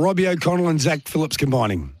meeting. Robbie O'Connell and Zach Phillips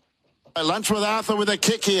combining. Lunch with Arthur with a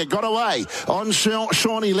kick here. Got away. On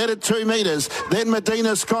Shawnee, led at 2 metres. Then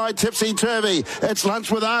Medina Sky, tipsy-turvy. It's Lunch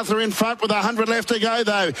with Arthur in front with 100 left to go,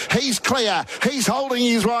 though. He's clear. He's holding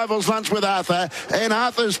his rivals, Lunch with Arthur, and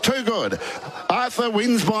Arthur's too good. Arthur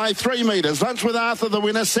wins by 3 metres. Lunch with Arthur, the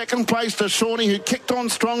winner. Second place to Shawnee, who kicked on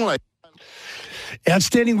strongly.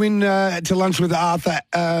 Outstanding win to Lunch with Arthur.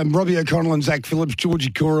 Robbie O'Connell and Zach Phillips.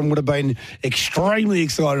 Georgie Coram would have been extremely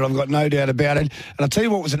excited, I've got no doubt about it. And I'll tell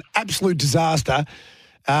you what was an absolute disaster.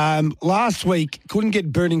 Last week, couldn't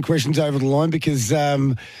get burning questions over the line because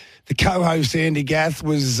the co-host, Andy Gath,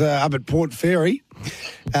 was up at Port Fairy.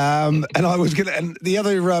 And I was going to, and the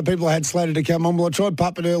other people I had slated to come on, well, I tried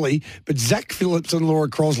Puppet early, but Zach Phillips and Laura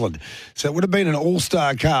Crosland. So it would have been an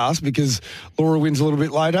all-star cast because Laura wins a little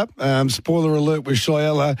bit later. Spoiler alert with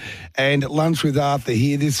Shiella and Lunch with Arthur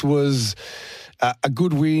here. This was a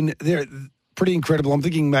good win. They're pretty incredible. I'm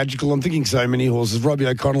thinking Magical. I'm thinking so many horses. Robbie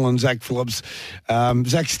O'Connell and Zach Phillips.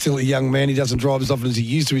 Zach's still a young man. He doesn't drive as often as he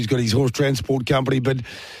used to. He's got his horse transport company, but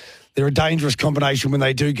they're a dangerous combination when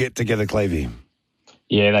they do get together, Clevey.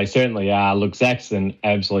 Yeah, they certainly are. Look, Zach's an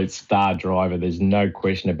absolute star driver. There's no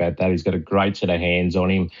question about that. He's got a great set of hands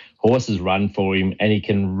on him. Horses run for him, and he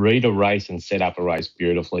can read a race and set up a race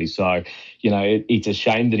beautifully. So, it's a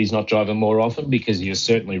shame that he's not driving more often because you're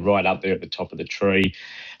certainly right up there at the top of the tree.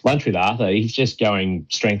 Lunch with Arthur, he's just going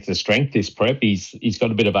strength to strength this prep. He's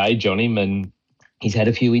got a bit of age on him and he's had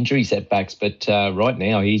a few injury setbacks, but right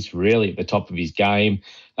now he's really at the top of his game.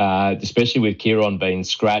 Especially with Kieron being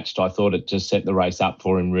scratched, I thought it just set the race up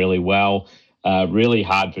for him really well. Really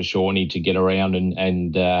hard for Shawnee to get around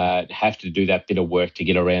and have to do that bit of work to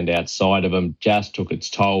get around outside of him. Just took its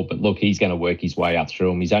toll. But look, he's going to work his way up through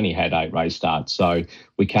him. He's only had 8 race starts, so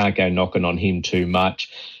we can't go knocking on him too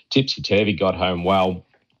much. Tipsy Turvy got home well.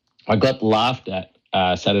 I got laughed at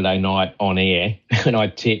Saturday night on air and I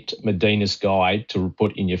tipped Medina Sky to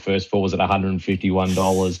put in your first fours at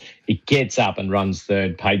 $151. He gets up and runs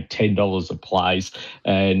third, paid $10 a place.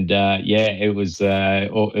 And, it was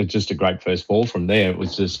just a great first four from there. It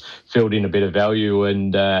was just filled in a bit of value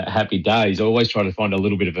and happy days. I always try to find a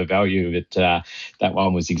little bit of a value, but that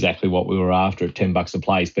one was exactly what we were after at $10 a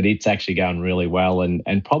place. But it's actually going really well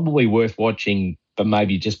and probably worth watching, but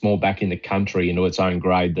maybe just more back in the country into its own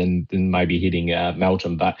grade than maybe hitting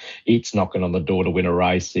Melton. But it's knocking on the door to win a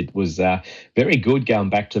race. It was very good going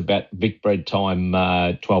back to about Vic Bred time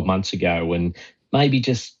 12 months ago and maybe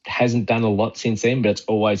just hasn't done a lot since then, but it's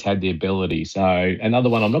always had the ability. So another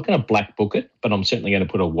one, I'm not going to black book it, but I'm certainly going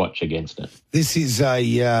to put a watch against it. This is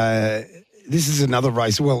another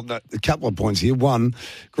race. Well, a couple of points here. One,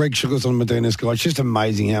 Greg Sugars on Medina Sky. It's just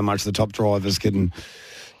amazing how much the top drivers can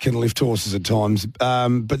lift horses at times.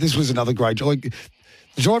 But this was another great, like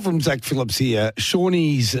the drive from Zach Phillips here.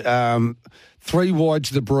 Shawnee's 3 wide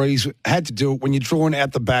to the breeze, had to do it when you're drawn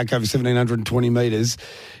out the back over 1,720 metres.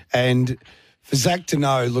 And for Zach to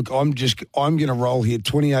know, look, I'm going to roll here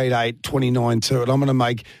 28-8, 29-2, and I'm going to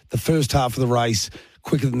make the first half of the race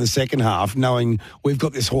quicker than the second half, knowing we've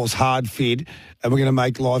got this horse hard fed and we're going to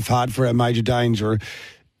make life hard for our Major Danger.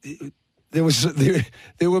 There was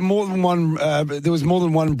more than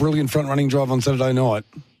one brilliant front running drive on Saturday night.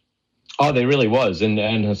 Oh, there really was. And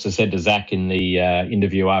as I said to Zach in the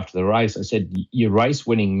interview after the race, I said, your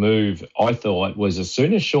race-winning move, I thought, was as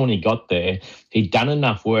soon as Shawnee got there, he'd done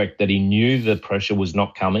enough work that he knew the pressure was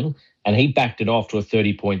not coming, and he backed it off to a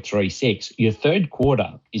 30.36. Your third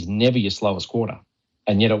quarter is never your slowest quarter,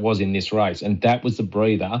 and yet it was in this race. And that was the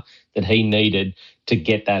breather that he needed to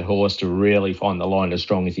get that horse to really find the line as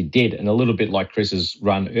strong as he did. And a little bit like Chris's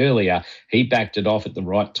run earlier, he backed it off at the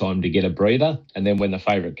right time to get a breather. And then when the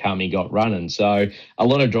favourite come, he got running. So a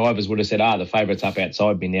lot of drivers would have said, the favourite's up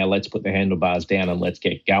outside me now. Let's put the handlebars down and let's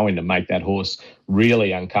get going to make that horse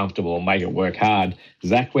really uncomfortable and make it work hard.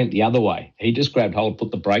 Zach went the other way. He just grabbed hold,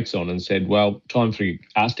 put the brakes on and said, well, time for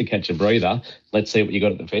us to catch a breather. Let's see what you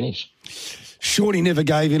got at the finish. Shorty never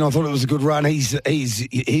gave in. I thought it was a good run. He's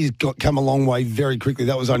come a long way very quickly.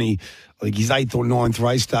 That was only, I think, his 8th or 9th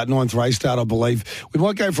race start, I believe. We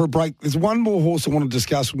might go for a break. There's one more horse I want to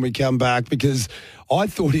discuss when we come back because I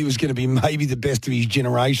thought he was going to be maybe the best of his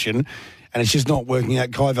generation, and it's just not working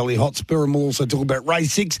out. Kai Valley Hotspur, and we'll also talk about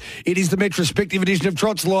race 6. It is the Metrospective edition of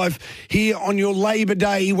Trots Life here on your Labor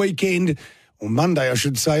Day weekend, or Monday, I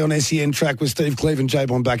should say, on SEN Track with Steve Cleve and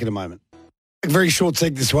J-Bon back in a moment. Very short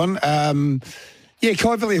seg, this one.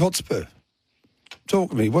 Kai Valley Hotspur.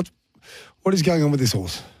 Talk to me. What is going on with this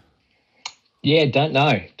horse? Yeah, don't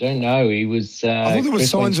know. He was... I thought there were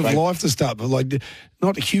signs of life to start, but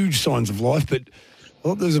not huge signs of life, but I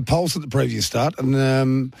thought there was a pulse at the previous start,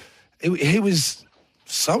 and he was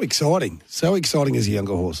so exciting as a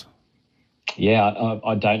younger horse. Yeah,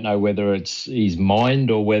 I don't know whether it's his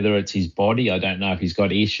mind or whether it's his body. I don't know if he's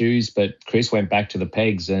got issues, but Chris went back to the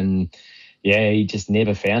pegs and... yeah, he just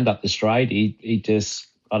never found up the straight. He just,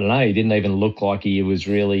 I don't know, he didn't even look like he was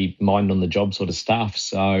really mind on the job sort of stuff.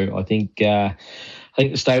 So I think the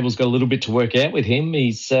stable's got a little bit to work out with him.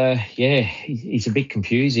 He's a bit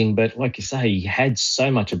confusing, but like you say, he had so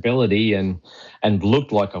much ability and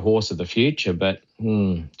looked like a horse of the future. But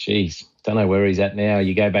don't know where he's at now.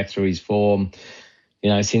 You go back through his form,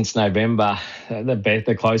 since November,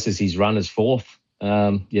 the closest he's run is 4th.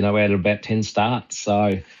 Out of about 10 starts.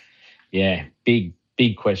 So. Yeah, big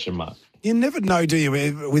question mark. You never know, do you,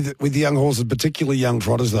 with young horses, particularly young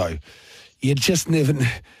trotters, though? You just never...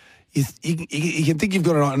 You can think you've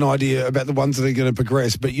got an idea about the ones that are going to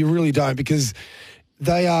progress, but you really don't, because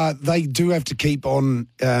they do have to keep on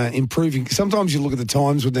improving. Sometimes you look at the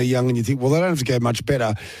times when they're young and you think, well, they don't have to go much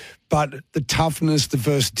better. But the toughness, the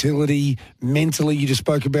versatility, mentally, you just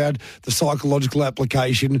spoke about, the psychological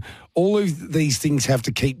application, all of these things have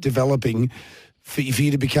to keep developing for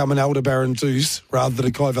you to become an Aldebaran Zeus rather than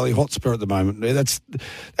a Kai Valley Hotspur at the moment. That's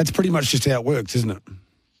pretty much just how it works, isn't it?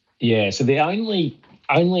 Yeah, so the only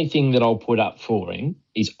thing that I'll put up for him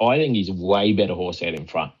is I think he's a way better horse out in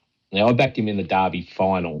front. Now, I backed him in the Derby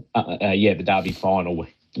final. The Derby final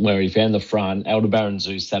where he found the front. Aldebaran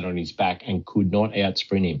Zeus sat on his back and could not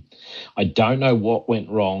outsprint him. I don't know what went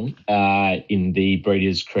wrong in the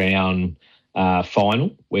Breeders' Crown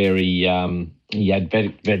final where he had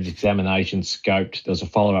vet examination scoped. There was a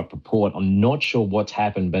follow-up report. I'm not sure what's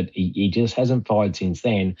happened, but he just hasn't fired since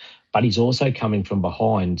then. But he's also coming from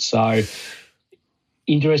behind. So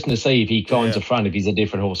interesting to see if he finds the front, if he's a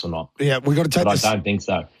different horse or not. Yeah, we've got to take this. I don't think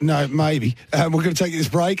so. No, maybe. We're going to take this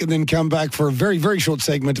break and then come back for a very, very short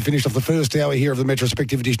segment to finish off the first hour here of the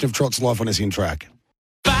Metrospective edition of Trot's Life on SEN Track.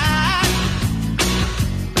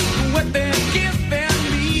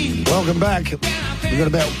 Welcome back. We've got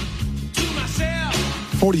about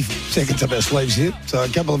 40 seconds up our sleeves here, so a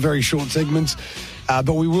couple of very short segments.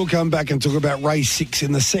 But we will come back and talk about race 6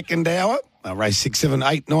 in the second hour. Race 6, 7,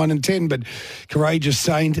 8, 9 and 10, but Courageous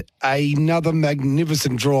Saint, another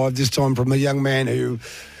magnificent drive, this time from a young man who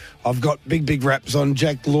I've got big raps on,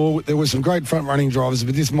 Jack Law. There were some great front-running drivers,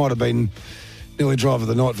 but this might have been nearly drive of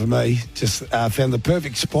the night for me. Just found the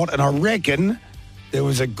perfect spot, and I reckon there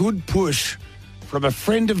was a good push from a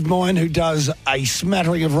friend of mine who does a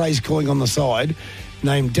smattering of race calling on the side,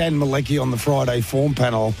 named Dan Malecki on the Friday form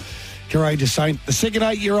panel. Courageous Saint, the second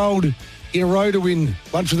 8-year-old in a row to win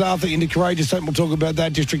Lunch with Arthur into Courageous Saint. We'll talk about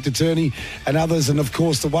that, District Attorney and others. And, of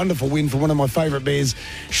course, the wonderful win for one of my favourite bears,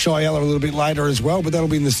 Shyella, a little bit later as well. But that'll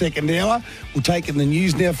be in the second hour. We'll take in the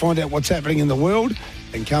news now, find out what's happening in the world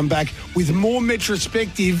and come back with more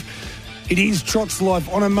Metrospective. It is Trot's Life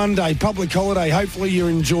on a Monday, public holiday. Hopefully you're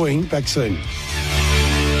enjoying. Back soon.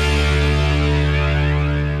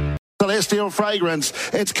 Celestial Fragrance.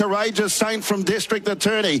 It's Courageous Saint from District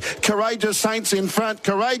Attorney. Courageous Saint's in front.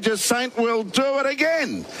 Courageous Saint will do it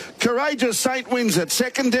again. Courageous Saint wins it.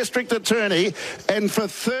 Second District Attorney. And for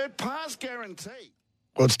third, pass guarantee.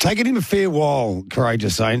 Well, it's taken him a fair while,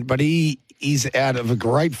 Courageous Saint, but he is out of a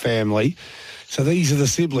great family. So these are the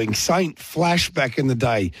siblings. Saint Flash back in the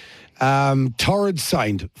day. Torrid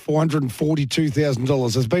Saint,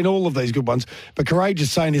 $442,000. There's been all of these good ones, but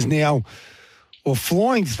Courageous Saint is now... well,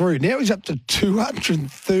 flying through. Now he's up to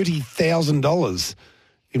 $230,000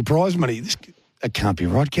 in prize money. That can't be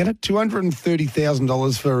right, can it?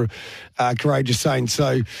 $230,000 for Courageous Saint.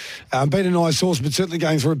 So, been a nice horse, but certainly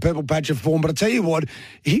going through a purple patch of form. But I tell you what,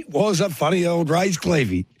 it was a funny old race,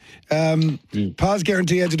 Clevey. Pars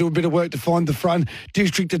Guarantee had to do a bit of work to find the front.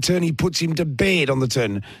 District Attorney puts him to bed on the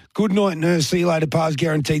turn. Good night, nurse. See you later, Pars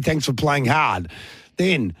Guarantee. Thanks for playing hard.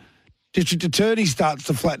 Then... District Attorney starts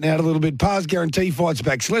to flatten out a little bit. Pars Guarantee fights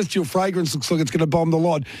back. Celestial Fragrance looks like it's going to bomb the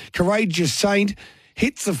lot. Courageous Saint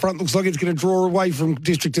hits the front, looks like it's going to draw away from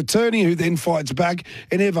District Attorney, who then fights back,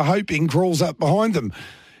 and Ever Hoping crawls up behind them.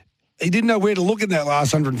 He didn't know where to look in that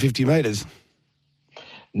last 150 metres.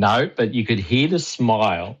 No, but you could hear the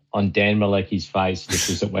smile on Dan Malecki's face just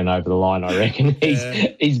as it went over the line, I reckon.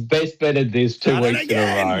 He's best betted this 2 weeks in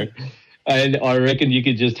a row. And I reckon you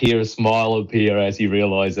could just hear a smile appear as he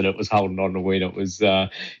realised that it was holding on to win. It was,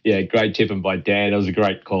 great tipping by Dan. It was a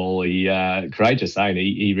great call. Courageous Saint,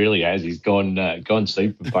 he really has. He's gone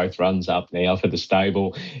super both runs up now for the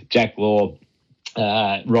stable. Jack Law,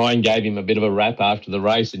 Ryan gave him a bit of a rap after the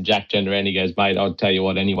race, and Jack turned around. He goes, "Mate, I'll tell you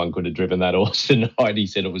what, anyone could have driven that horse tonight." He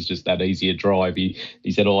said it was just that easy a drive. He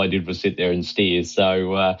said all I did was sit there and steer.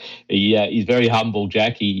 So he's very humble,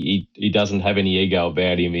 Jack. He doesn't have any ego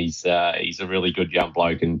about him. He's a really good young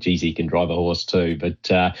bloke, and geez, he can drive a horse too. But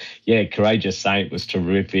Courageous Saint was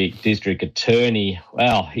terrific. District Attorney,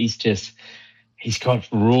 well, he's got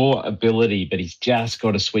raw ability, but he's just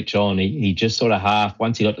got to switch on. He just sort of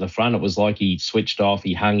once he got to the front, it was like he switched off,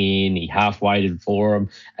 he hung in, he half waited for him,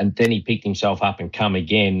 and then he picked himself up and come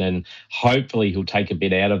again. And hopefully he'll take a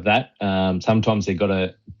bit out of that. Sometimes they've got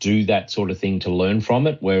to do that sort of thing to learn from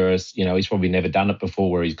it, whereas, he's probably never done it before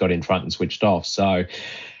where he's got in front and switched off. So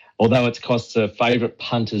although it's cost favourite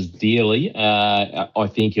punters dearly, I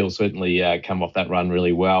think he'll certainly come off that run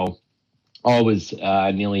really well. I was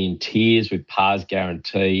nearly in tears with Pars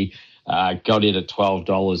Guarantee. Got it at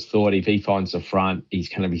 $12. Thought if he finds the front, he's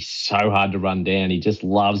going to be so hard to run down. He just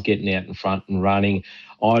loves getting out in front and running.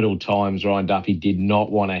 Idle times lined up. He did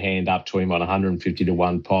not want to hand up to him on 150 to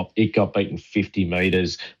 1 pop. It got beaten 50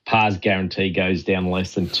 metres. Par's Guarantee goes down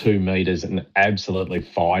less than 2 metres and absolutely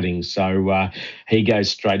fighting. So he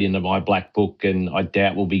goes straight into my black book, and I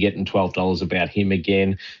doubt we'll be getting $12 about him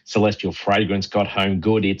again. Celestial Fragrance got home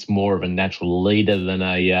good. It's more of a natural leader than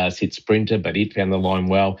a sit sprinter, but it found the line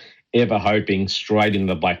well. Ever Hoping straight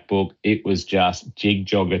into the black book. It was just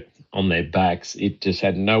jig-jogger on their backs. It just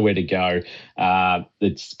had nowhere to go.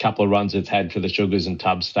 It's a couple of runs it's had for the Sugars and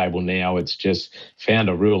Tubbs stable now. It's just found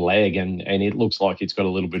a real leg, and it looks like it's got a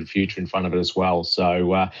little bit of future in front of it as well.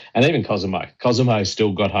 So, and even Cosimo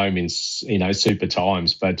still got home in, super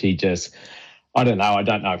times, but he just, I don't know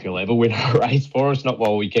if he'll ever win a race for us, not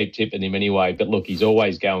while we keep tipping him anyway. But look, he's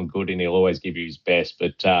always going good and he'll always give you his best.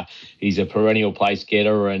 But he's a perennial place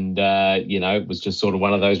getter, and, it was just sort of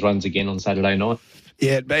one of those runs again on Saturday night.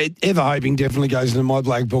 Yeah, Ever Hoping definitely goes into my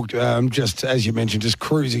black book, just as you mentioned, just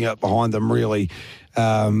cruising up behind them, really.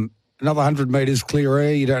 Another 100 metres clear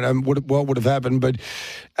air, you don't know what would have happened. But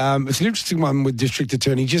it's an interesting one with District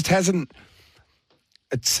Attorney. It just hasn't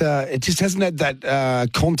had that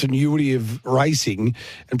continuity of racing,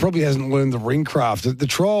 and probably hasn't learned the ring craft. The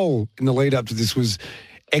trial in the lead up to this was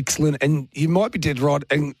excellent, and you might be dead right,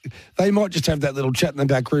 and they might just have that little chat in the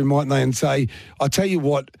back room, mightn't they, and say, I'll tell you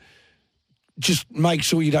what, just make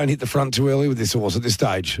sure you don't hit the front too early with this horse at this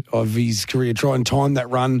stage of his career. Try and time that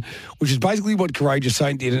run, which is basically what Courageous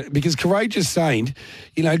Saint did. Because Courageous Saint,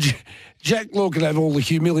 Jack Law can have all the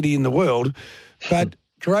humility in the world, but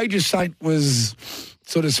Courageous Saint was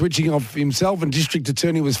sort of switching off himself, and District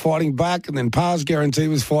Attorney was fighting back, and then Par's Guarantee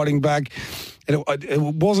was fighting back. And it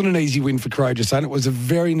wasn't an easy win for Courageous Saint. It was a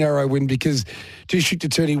very narrow win because District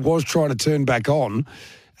Attorney was trying to turn back on,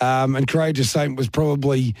 and Courageous Saint was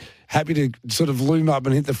probably happy to sort of loom up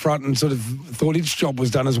and hit the front, and sort of thought its job was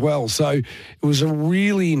done as well. So it was a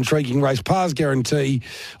really intriguing race. Par's Guarantee,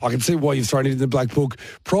 I can see why you've thrown it in the black book.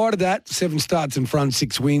 Prior to that, 7 starts in front,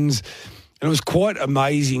 6 wins. And it was quite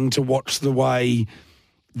amazing to watch the way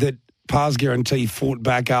that Par's Guarantee fought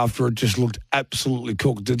back after it just looked absolutely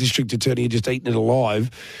cooked. The District Attorney had just eaten it alive.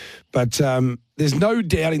 But there's no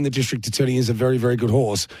doubting the District Attorney is a very, very good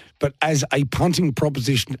horse. But as a punting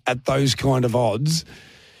proposition at those kind of odds,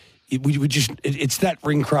 it's that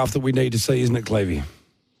ring craft that we need to see, isn't it, Clevey?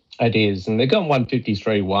 It is. And they've gone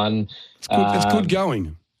 153.1. It's good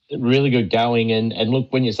going. Really good going. And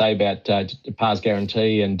look, when you say about Par's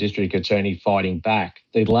Guarantee and District Attorney fighting back,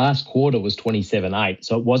 the last quarter was 27.8.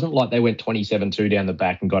 So it wasn't like they went 27.2 down the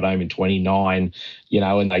back and got home in 29,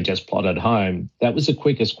 and they just plodded home. That was the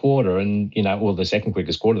quickest quarter. And, the second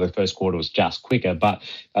quickest quarter. The first quarter was just quicker, but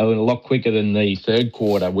they went a lot quicker than the third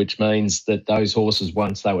quarter, which means that those horses,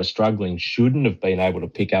 once they were struggling, shouldn't have been able to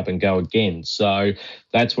pick up and go again. So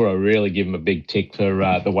that's where I really give them a big tick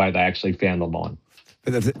for the way they actually found the line.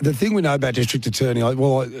 But the thing we know about District Attorney,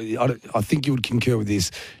 I think you would concur with this.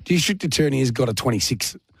 District Attorney has got a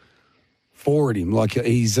 26 forward him. Like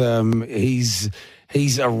he's a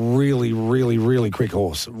really, really, really quick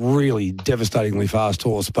horse, really devastatingly fast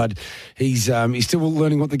horse. But he's still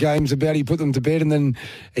learning what the game's about. He put them to bed and then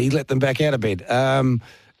he let them back out of bed.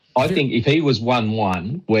 I think if he was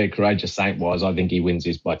 1-1 where Courageous Saint was, I think he wins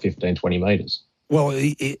this by 15, 20 metres. Well,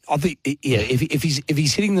 I think if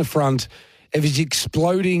he's hitting the front. If he's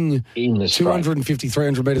exploding 250,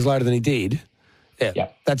 300 metres later than he did,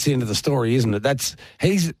 that's the end of the story, isn't it?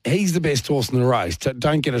 He's the best horse in the race.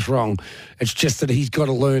 Don't get us wrong. It's just that he's got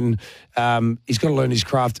to learn. He's got to learn his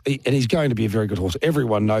craft, and he's going to be a very good horse.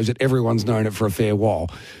 Everyone knows it. Everyone's known it for a fair while.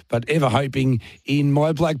 But Ever Hoping in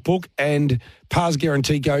my black book, and Par's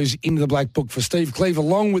Guarantee goes into the black book for Steve Cleave,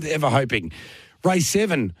 along with Ever Hoping. Race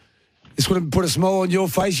 7. This would have put a smile on your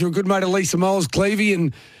face. You're a good mate of Lisa Miles, Clevey,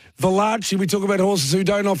 and Valachi. We talk about horses who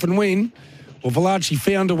don't often win. Well, Valachi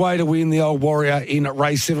found a way to win the Old Warrior in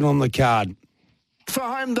race 7 on the card. For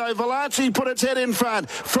home, though, Valachi put its head in front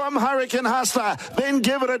from Hurricane Hustler. Then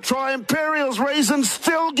Give It a Try. Imperial's Reason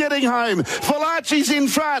still getting home. Valachi's in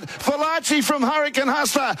front. Valachi from Hurricane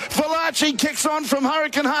Hustler. Valachi kicks on from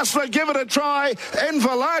Hurricane Hustler. Give It a Try. And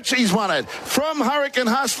Valachi's won it. From Hurricane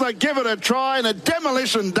Hustler, Give It a Try in a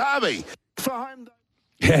demolition derby. For home, though.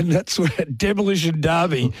 And that's what Demolition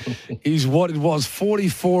Derby is what it was.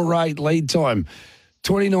 44.8 lead time.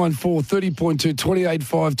 29.4, 30.2,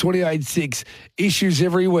 28.5, 28.6. Issues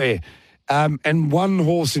everywhere. And one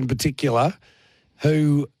horse in particular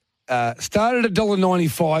who started at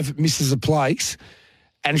 $1.95, misses a place,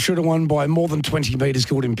 and should have won by more than 20 metres,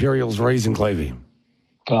 called Imperial's Reason, Clevey.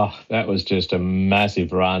 Oh, that was just a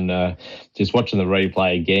massive run. Just watching the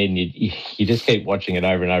replay again, you just keep watching it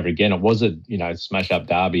over and over again. It was a smash-up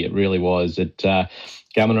derby. It really was.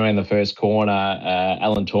 Coming around the first corner,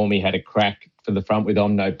 Alan Tormey had a crack for the front with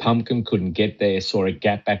Omno Pumpkin, couldn't get there, saw a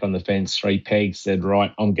gap back on the fence, 3 pegs, said,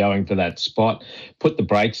 right, I'm going for that spot. Put the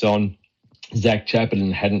brakes on. Zach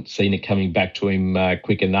Chapman hadn't seen it coming back to him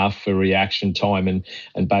quick enough for reaction time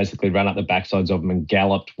and basically ran up the backsides of him and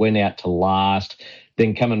galloped, went out to last.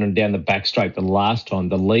 Then coming down the back straight the last time,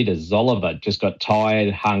 the leader, Zoliver, just got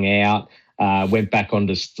tired, hung out, went back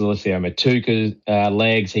onto Stelicio Matuka's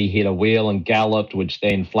legs. He hit a wheel and galloped, which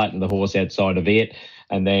then flattened the horse outside of it.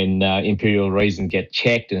 And then Imperial Reason get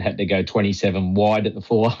checked and had to go 27 wide at the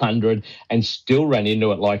 400 and still ran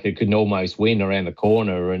into it like it could almost win around the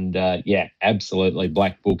corner. And, absolutely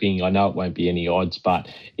black booking. I know it won't be any odds, but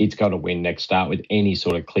it's got to win next start with any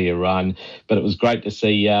sort of clear run. But it was great to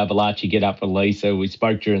see Valachi get up for Lisa. We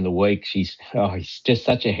spoke during the week. He's just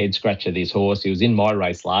such a head-scratcher, this horse. He was in my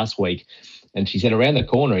race last week. And she said around the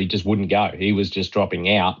corner, he just wouldn't go. He was just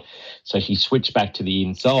dropping out. So she switched back to the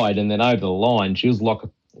inside and then over the line, she was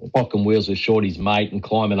locking wheels with Shorty's mate and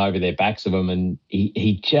climbing over their backs of him. And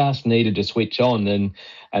he just needed to switch on.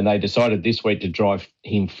 And they decided this week to drive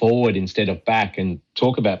him forward instead of back, and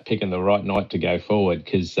talk about picking the right night to go forward,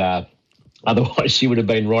 because otherwise she would have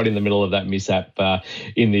been right in the middle of that mishap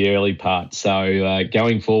in the early part. So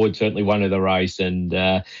going forward, certainly won the race. And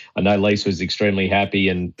I know Lisa was extremely happy,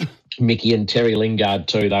 and Mickey and Terry Lingard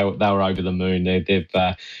too, they were over the moon. They've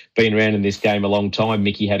been around in this game a long time.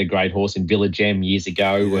 Mickey had a great horse in Villa Gem years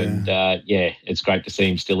ago, and it's great to see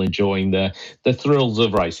him still enjoying the thrills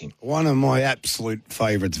of racing. One of my absolute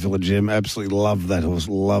favourites, Villa Gem. Absolutely loved that horse,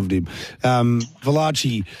 loved him.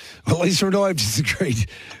 Valachi, Lisa and I have disagreed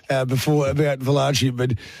before about Valachi,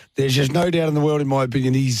 but there's just no doubt in the world, in my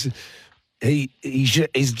opinion, he's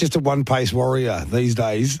just a one-pace warrior these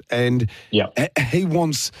days, and he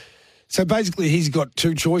wants. So basically, he's got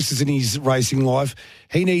 2 choices in his racing life.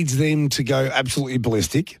 He needs them to go absolutely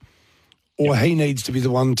ballistic, or he needs to be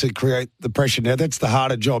the one to create the pressure. Now, that's the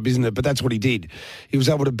harder job, isn't it? But that's what he did. He was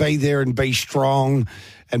able to be there and be strong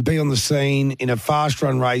and be on the scene in a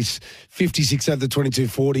fast-run race, 56 over the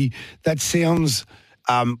 22.40. That sounds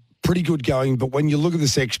pretty good going, but when you look at the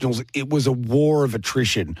sectionals, it was a war of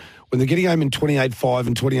attrition. When they're getting home in 28.5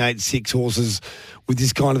 and 28.6 horses with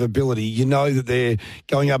this kind of ability, you know that they're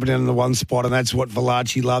going up and down in the one spot, and that's what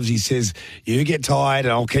Valachi loves. He says, you get tired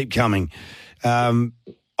and I'll keep coming. I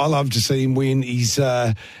love to see him win. He's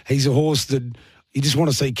a horse that you just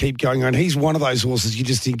want to see keep going on. He's one of those horses you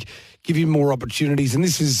just think, give him more opportunities. And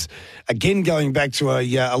this is, again, going back to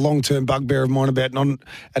a long-term bugbear of mine about not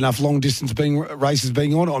enough long-distance races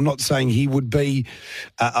being on. I'm not saying he would be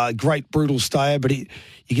a great brutal stayer, but you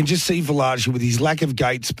can just see Valachi with his lack of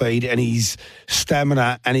gate speed and his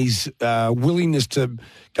stamina and his willingness to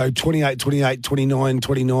go 28, 28, 29,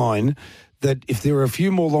 29, that if there were a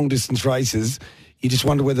few more long-distance races, you just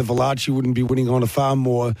wonder whether Valachi wouldn't be winning on a far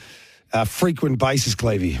more frequent basis,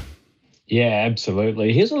 Clevey. Yeah,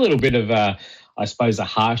 absolutely. Here's a little bit of, a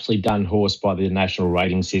harshly done horse by the national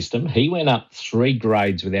rating system. He went up 3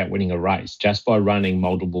 grades without winning a race just by running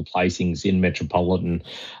multiple placings in Metropolitan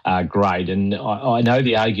grade. And I know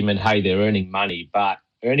the argument, hey, they're earning money, but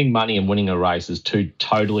earning money and winning a race is 2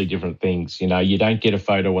 totally different things. You know, you don't get a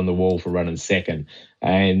photo on the wall for running second.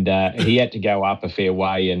 And he had to go up a fair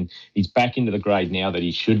way, and he's back into the grade now that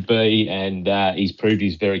he should be, and he's proved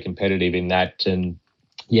he's very competitive in that. And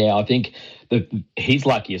yeah, I think his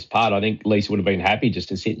luckiest part, I think Lisa would have been happy just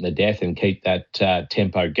to sit in the death and keep that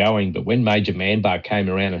tempo going. But when Major Manbar came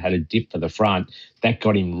around and had a dip for the front, that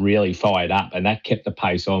got him really fired up, and that kept the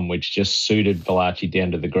pace on, which just suited Valachi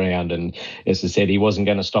down to the ground. And as I said, he wasn't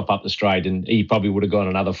going to stop up the straight, and he probably would have gone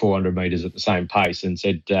another 400 metres at the same pace and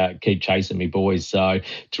said, keep chasing me, boys. So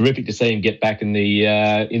terrific to see him get back in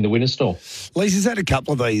the winner's stall. Lisa's had a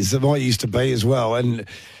couple of these that I used to be as well, and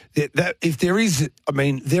that if there is,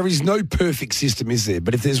 there is no perfect system, is there?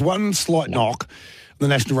 But if there's one slight knock on the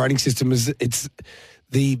national rating system, it's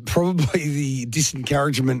probably the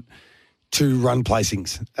disencouragement to run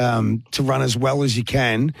placings, to run as well as you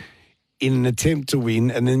can in an attempt to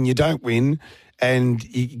win, and then you don't win and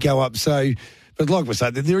you go up. So, but like we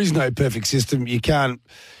say, there is no perfect system. You can't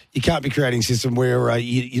be creating a system where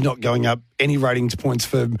you're not going up any ratings points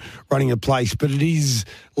for running a place. But it is,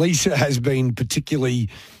 Lisa has been particularly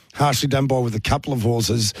harshly done by with a couple of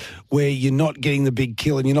horses where you're not getting the big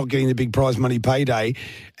kill and you're not getting the big prize money payday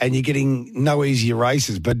and you're getting no easier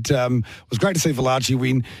races. But it was great to see Valachi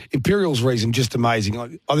win. Imperial's Reason, just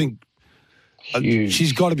amazing. I think Huge.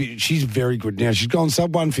 She's very good now. She's gone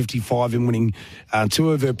sub 155 in winning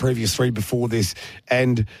 2 of her previous 3 before this.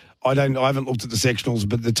 And I haven't looked at the sectionals,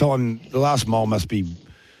 but the last mile must be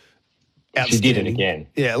outstanding. She did it again.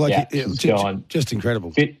 Yeah, just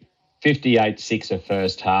incredible. 58.6 her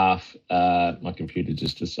first half. My computer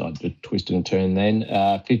just decided to twist and turn then.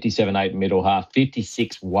 57.8 middle half.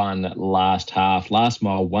 56.1 last half. Last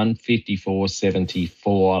mile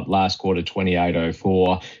 154.74. Last quarter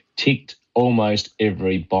 28.04. Ticked almost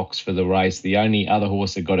every box for the race. The only other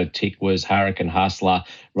horse that got a tick was Hurricane Hustler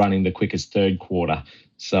running the quickest third quarter.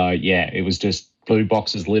 So, yeah, it was just blue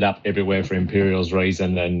boxes lit up everywhere for Imperial's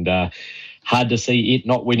reason, and hard to see it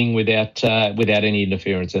not winning without any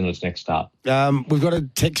interference in its next start. We've got a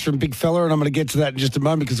text from Big Fella, and I'm going to get to that in just a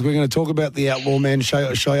moment because we're going to talk about the Outlaw Man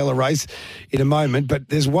Shayella race in a moment. But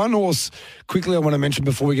there's one horse quickly I want to mention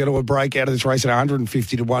before we go to a break out of this race at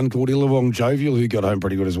 150 to 1 called Illawong Jovial, who got home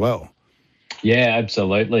pretty good as well. Yeah,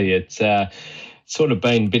 absolutely. It's sort of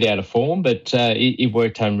been a bit out of form, but it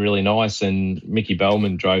worked home really nice, and Mickey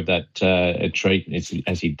Bellman drove that a treat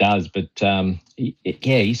as he does. But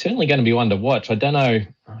he's certainly going to be one to watch. I don't know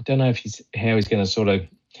if how he's going to sort of.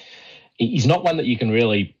 He's not one that you can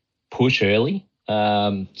really push early,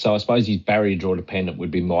 so I suppose he's barrier draw dependent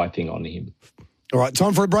would be my thing on him. All right,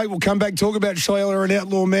 time for a break. We'll come back, talk about Shayella and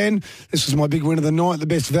Outlaw Man. This was my big win of the night, the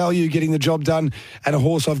best value, getting the job done, and a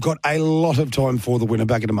horse I've got a lot of time for the winner.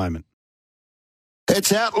 Back in a moment.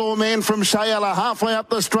 It's Outlaw Man from Shayella, halfway up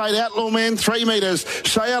the straight. Outlaw Man 3 metres.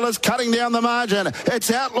 Shayella's cutting down the margin.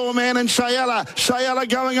 It's Outlaw Man and Shayella. Shayella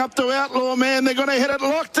going up to Outlaw Man. They're going to hit it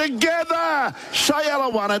locked together.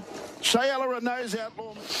 Shayella won it. Shayella knows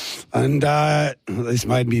Outlaw Man. And this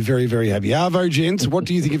made me very, very happy. Arvo, gents, what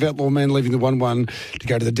do you think of Outlaw Man leaving the 1-1 to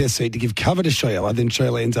go to the death seat to give cover to Shayella? Then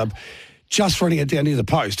Shayella ends up just running it down near the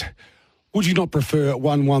post. Would you not prefer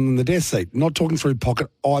 1-1 than the death seat? Not talking through pocket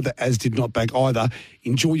either, as did not back either.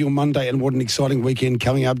 Enjoy your Monday, and what an exciting weekend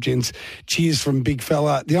coming up, gents. Cheers from Big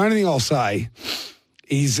Fella. The only thing I'll say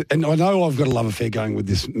is, and I know I've got a love affair going with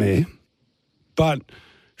this mare, but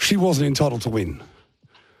she wasn't entitled to win.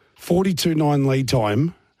 42.9 lead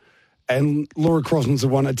time, and Laura Crosland's the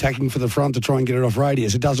one attacking for the front to try and get it off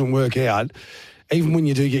radius. It doesn't work out. Even when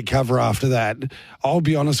you do get cover after that, I'll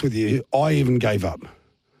be honest with you, I even gave up.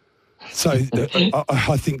 So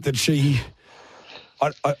I think that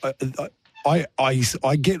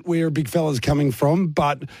I get where a Big Fella's coming from,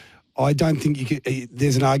 but I don't think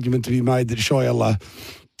there's an argument to be made that Shayella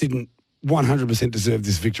didn't 100% deserve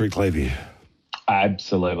this victory, Clevie.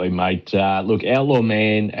 Absolutely, mate. Look, Outlaw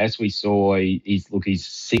Man, as we saw, his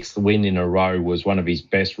 6th win in a row was one of his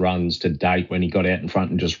best runs to date when he got out in front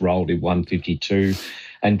and just rolled in 152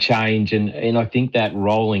 and change. And I think that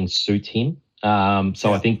rolling suits him.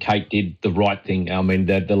 I think Kate did the right thing. I mean,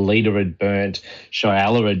 the leader had burnt,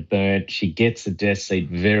 Shayella had burnt. She gets the death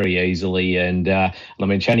seat very easily. And,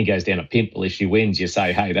 Shani goes down a pimple. If she wins, you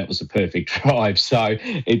say, hey, that was a perfect drive. So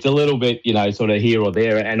it's a little bit, sort of here or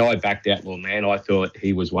there. And I backed Outlaw Man. I thought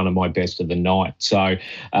he was one of my best of the night. So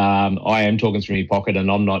I am talking through my pocket,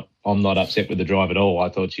 and I'm not upset with the drive at all. I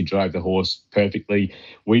thought she drove the horse perfectly.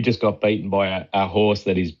 We just got beaten by a horse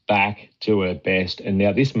that is back to her best. And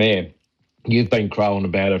now this mare, you've been crowing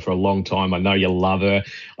about her for a long time. I know you love her.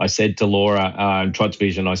 I said to Laura in Trot's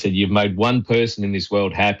Vision, I said, you've made one person in this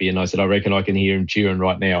world happy. And I said, I reckon I can hear him cheering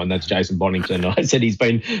right now. And that's Jason Bonington. I said, he's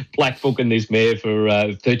been black booking this mare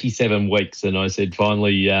for 37 weeks. And I said,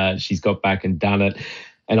 finally, she's got back and done it.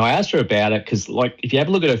 And I asked her about it because, if you have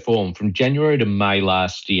a look at her form, from January to May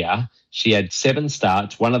last year, she had 7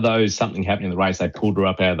 starts. One of those, something happened in the race, they pulled her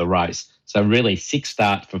up out of the race. So really 6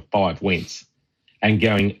 starts for 5 wins. And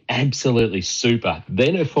going absolutely super.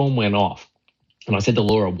 Then her form went off. And I said to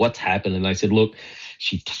Laura, what's happened? And they said, look,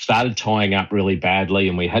 she started tying up really badly,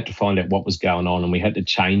 and we had to find out what was going on, and we had to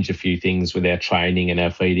change a few things with our training and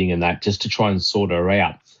our feeding and that just to try and sort her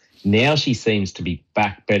out. Now she seems to be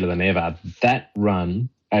back better than ever. That run,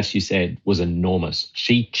 as you said, was enormous.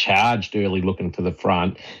 She charged early looking for the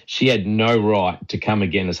front. She had no right to come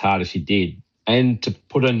again as hard as she did and to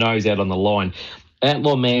put her nose out on the line.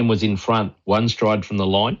 Outlaw Man was in front 1 stride from the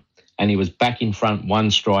line, and he was back in front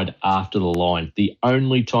 1 stride after the line. The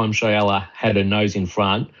only time Shayella had her nose in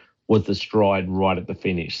front was the stride right at the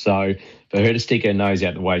finish. So for her to stick her nose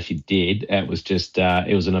out the way she did, it was just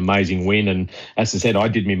it was an amazing win. And as I said, I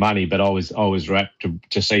did me money, but I was rapt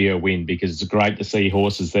to see her win, because it's great to see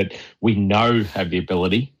horses that we know have the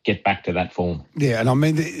ability get back to that form. Yeah, and I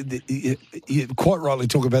mean, you quite rightly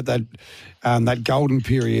talk about that golden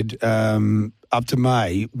period up to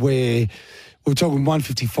May, where we're talking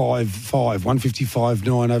 155.5,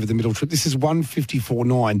 155.9 over the middle trip. This is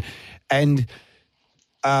 154.9. And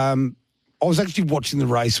I was actually watching the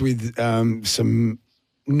race with some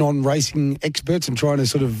non-racing experts and trying to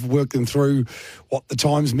sort of work them through what the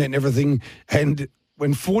times meant and everything. And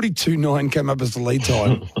when 42.9 came up as the lead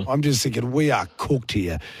time, I'm just thinking, we are cooked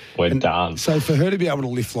here. We're done. So for her to be able to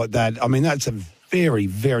lift like that, I mean, that's a very,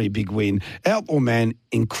 very big win. Outlaw Man,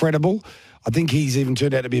 incredible. I think he's even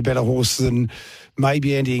turned out to be a better horse than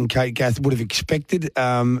maybe Andy and Kate Gath would have expected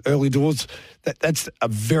early doors. That's a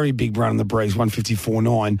very big run in the breeze,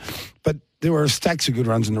 154.9. But there were stacks of good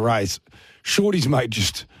runs in the race. Shorty's mate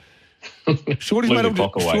will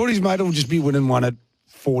just be winning one at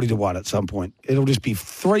 40-1 at some point. It'll just be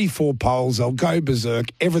 3-4 poles. They'll go berserk.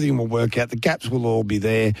 Everything will work out. The gaps will all be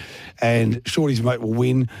there, and Shorty's mate will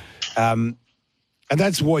win. And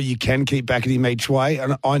that's why you can keep backing him each way.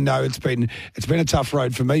 And I know it's been a tough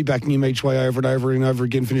road for me, backing him each way over and over and over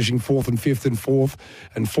again, finishing 4th and 5th and 4th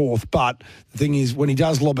and 4th. But the thing is, when he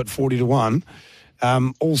does lob at 40-1,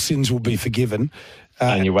 all sins will be forgiven.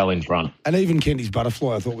 And you're well in front. And even Kenty's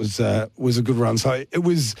Butterfly, I thought was a good run. So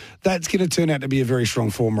that's going to turn out to be a very strong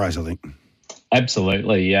form race, I think.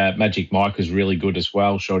 Absolutely. Magic Mike was really good as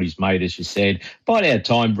well. Shorty's mate, as you said. By our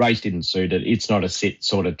time, race didn't suit it. It's not a sit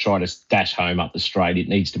sort of try to dash home up the straight. It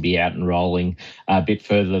needs to be out and rolling a bit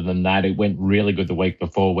further than that. It went really good the week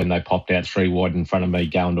before when they popped out 3 wide in front of me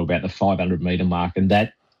going to about the 500-metre mark, and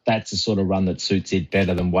that's the sort of run that suits it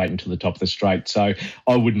better than waiting to the top of the straight. So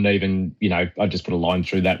I wouldn't even, I just put a line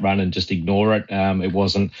through that run and just ignore it. It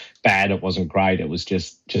wasn't bad. It wasn't great. It was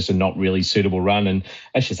just a not really suitable run. And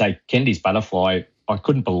as you say, Kenty's Butterfly, I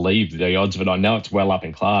couldn't believe the odds of it. I know it's well up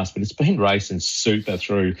in class, but it's been racing super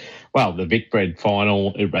through, the Vicbred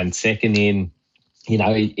final. It ran second in.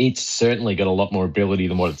 It's certainly got a lot more ability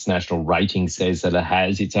than what its national rating says that it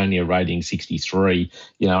has. It's only a rating 63,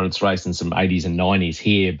 and it's racing some 80s and 90s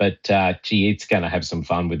here. But, it's going to have some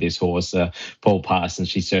fun with this horse. Paul Parsons,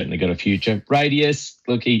 she's certainly got a future. Radius,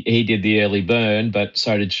 look, he did the early burn, but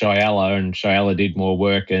so did Shiala, and Shiala did more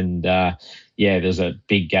work. And, there's a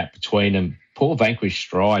big gap between them. Paul Vanquish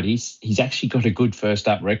Stride, he's actually got a good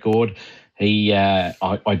first-up record.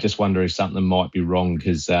 I just wonder if something might be wrong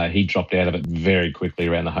because he dropped out of it very quickly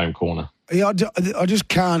around the home corner. Yeah, I just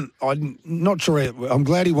can't. I'm not sure. I'm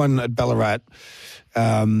glad he won at Ballarat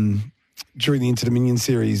during the Inter-Dominion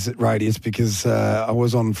series at Radius because I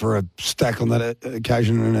was on for a stack on that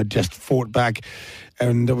occasion and I just fought back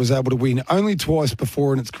and I was able to win only twice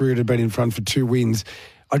before in its career. It had been in front for 2 wins.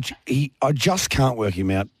 I just can't work him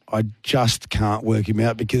out.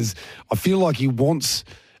 Because I feel like he wants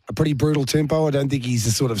a pretty brutal tempo. I don't think he's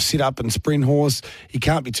the sort of sit up and sprint horse. He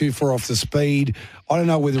can't be too far off the speed. I don't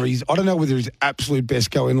know whether his absolute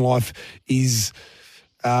best go in life is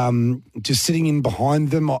just sitting in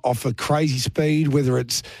behind them off a crazy speed, whether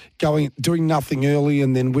it's doing nothing early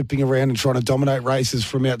and then whipping around and trying to dominate races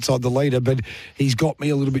from outside the leader. But he's got me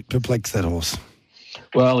a little bit perplexed, that horse.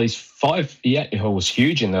 Well, he's it was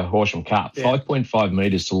huge in the Horsham Cup, 5.5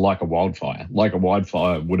 metres to Like a Wildfire. Like a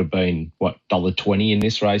Wildfire would have been, $1.20 in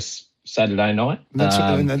this race Saturday night.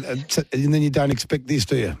 And then you don't expect this,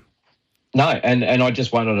 do you? No, and I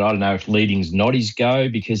just wondered, I don't know if leading's not his go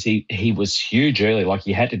because he was huge early. Like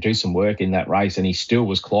he had to do some work in that race and he still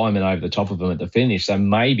was climbing over the top of him at the finish. So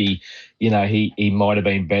maybe, he might have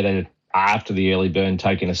been better after the early burn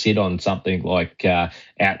taking a sit on something like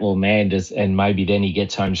Outlaw Manders and maybe then he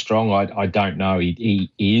gets home strong. I don't know.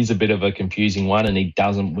 He is a bit of a confusing one and he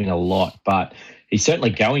doesn't win a lot, but he's certainly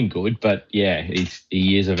going good. But,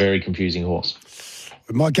 he is a very confusing horse.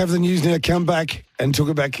 We might have the news now. Come back and talk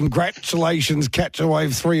about congratulations, Catch a Wave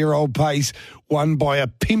 3-year-old Pace, won by a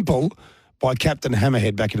pimple by Captain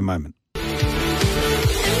Hammerhead. Back in a moment.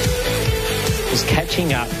 Was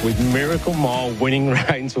catching up with Miracle Mile winning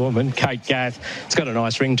reinswoman Kate Gath. It's got a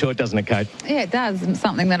nice ring to it, doesn't it, Kate? Yeah, it does. And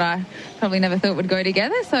something that I probably never thought would go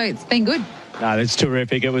together, so it's been good. No, that's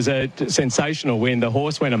terrific. It was a sensational win. The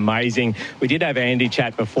horse went amazing. We did have Andy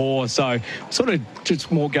chat before, so sort of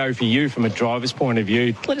just more go for you from a driver's point of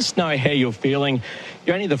view. Let us know how you're feeling.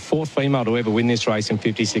 You're only the 4th female to ever win this race in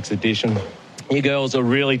 56th edition. You girls are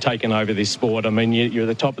really taking over this sport. I mean, you're at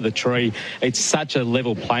the top of the tree. It's such a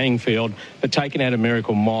level playing field. But taking out a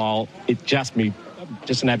Miracle Mile, it just an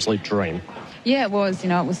absolute dream. Yeah, it was. It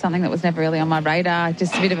was something that was never really on my radar.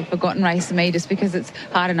 Just a bit of a forgotten race for me just because it's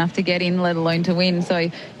hard enough to get in, let alone to win. So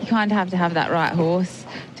you kind of have to have that right horse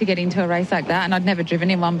to get into a race like that. And I'd never driven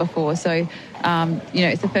in one before. So,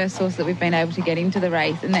 it's the first horse that we've been able to get into the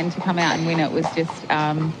race. And then to come out and win it was just,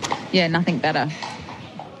 nothing better.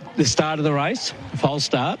 The start of the race, false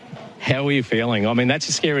start. How are you feeling? I mean, that's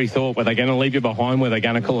a scary thought. Were they going to leave you behind? Were they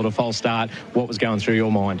going to call it a false start? What was going through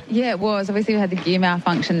your mind? Yeah, it was. Obviously, we had the gear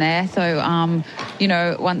malfunction there. So,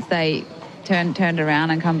 once they turned around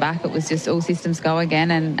and come back, it was just all systems go again.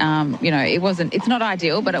 And, it's not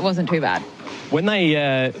ideal, but it wasn't too bad. When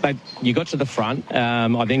you got to the front,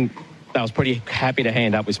 I think they was pretty happy to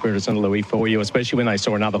hand up with Spirit of St. Louis for you, especially when they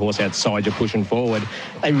saw another horse outside you pushing forward.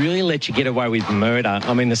 They really let you get away with murder.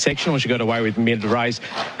 I mean, the sectionals you got away with mid-race.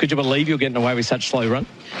 Could you believe you were getting away with such slow run?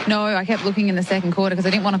 No, I kept looking in the second quarter because I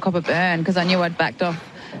didn't want to cop a burn because I knew I'd backed off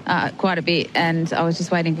quite a bit and I was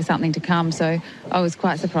just waiting for something to come. So I was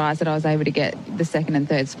quite surprised that I was able to get the second and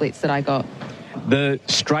third splits that I got. The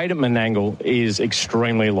straight at Menangle is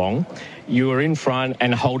extremely long. You were in front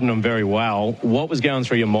and holding them very well. What was going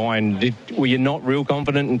through your mind? Were you not real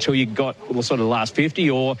confident until you got sort of the last 50,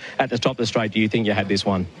 or at the top of the straight, do you think you had this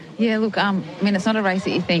one? Yeah, look, it's not a race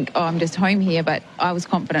that you think, I'm just home here, but I was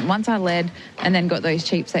confident. Once I led and then got those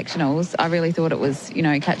cheap sectionals, I really thought it was,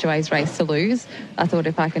 Catchaway's race to lose. I thought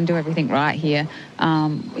if I can do everything right here,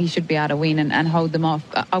 he should be able to win and hold them off.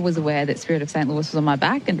 I was aware that Spirit of St. Louis was on my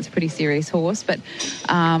back and it's a pretty serious horse, but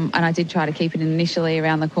and I did try to keep it initially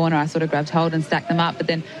around the corner. I sort of grabbed hold and stacked them up, but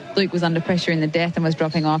then Luke was under pressure in the death and was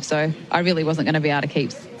dropping off, so I really wasn't going to be able to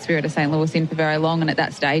keep Spirit of St. Louis in for very long, and at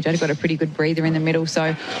that stage I'd got a pretty good breather in the middle,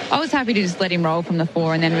 so I was happy to just let him roll from the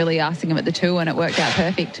 4 and then really asking him at the 2, and it worked out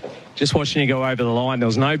perfect. Just watching you go over the line, there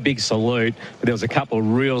was no big salute, but there was a couple of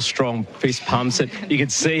real strong fist pumps that you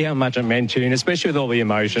could see how much it meant to you, and especially with all the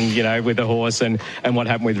emotion, with the horse and what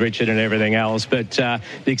happened with Richard and everything else. But the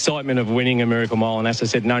excitement of winning a Miracle Mile, and as I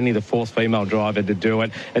said, not only the 4th female driver to do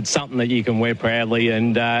it, it's something that you can wear proudly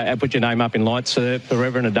and put your name up in lights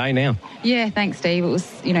forever and a day now. Yeah, thanks, Steve. It was,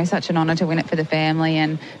 such an honour to win it for the family,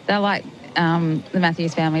 and they're like the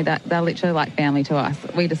Matthews family, that they're literally like family to us.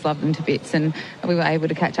 We just love them to bits, and we were able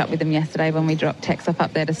to catch up with them yesterday when we dropped Tex off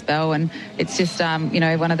up there to spell, and it's just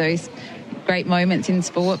one of those great moments in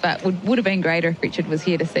sport, but would have been greater if Richard was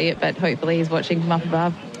here to see it, but hopefully he's watching from up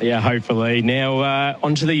above. Yeah, hopefully. Now,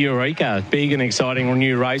 onto the Eureka. Big and exciting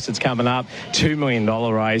new race that's coming up, $2 million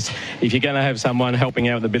race. If you're going to have someone helping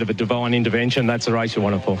out with a bit of a divine intervention, that's the race you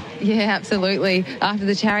want it for. Yeah, absolutely. After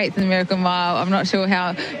the Chariots and the Miracle Mile, I'm not sure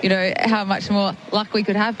how much more luck we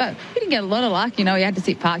could have, but we didn't get a lot of luck. We had to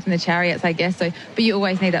sit parked in the Chariots, I guess, but you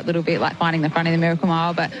always need that little bit like finding the front of the Miracle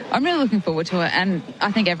Mile, but I'm really looking forward to it, and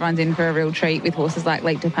I think everyone's in for a real treat with horses like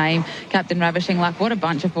Leap to Fame, Captain Ravishing Luck. What a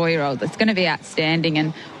bunch of 4-year-olds. It's going to be outstanding,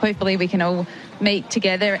 and hopefully we can all meet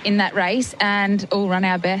together in that race and all run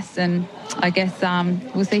our best, and I guess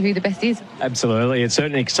we'll see who the best is. Absolutely. It's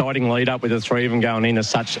certainly an exciting lead up with the 3 of them going in as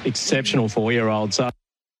such exceptional 4-year-olds.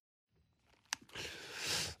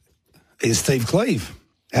 Is Steve Cleve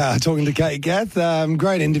talking to Kate Gath.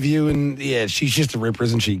 Great interview, and yeah, she's just a rip,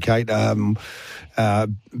 isn't she, Kate?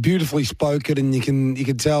 Beautifully spoken, and you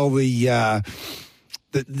can tell the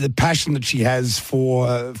passion that she has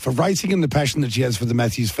for racing, and the passion that she has for the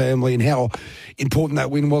Matthews family, and how important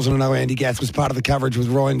that win was. And I know Andy Gath was part of the coverage with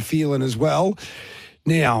Ryan Phelan as well.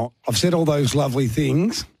 Now, I've said all those lovely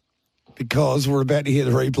things because we're about to hear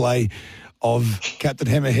the replay of Captain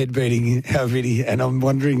Hammerhead beating Vinny, and I'm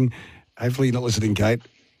wondering, hopefully you're not listening, Kate.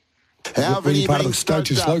 How Vinny being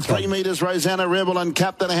stoked up. 3 metres, Rosanna Rebel and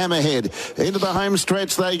Captain Hammerhead. Into the home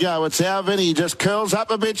stretch they go. It's How Vinny just curls up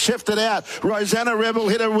a bit, shifted out. Rosanna Rebel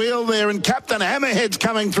hit a wheel there, and Captain Hammerhead's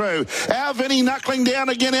coming through. How Vinny knuckling down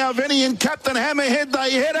again. How Vinny and Captain Hammerhead,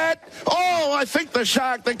 they hit it. Oh, I think the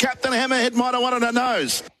shark, the Captain Hammerhead, might have wanted a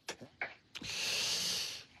nose.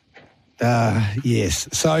 Yes.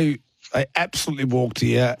 So they absolutely walked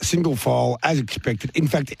here, single file, as expected. In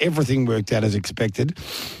fact, everything worked out as expected.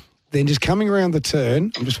 Then just coming around the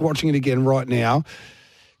turn, I'm just watching it again right now,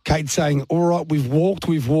 Kate saying, all right, we've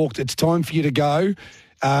walked, it's time for you to go.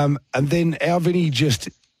 And then our Vinny just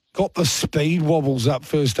got the speed wobbles up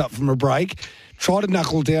first up from a break, tried to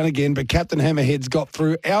knuckle down again, but Captain Hammerhead's got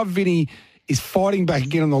through. Our Vinny is fighting back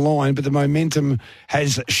again on the line, but the momentum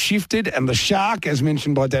has shifted, and the shark, as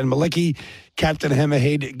mentioned by Dan Malecki, Captain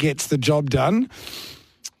Hammerhead gets the job done.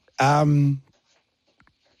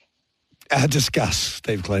 Discuss,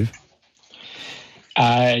 Steve Cleve.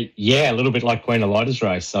 Yeah, a little bit like Queen Elida's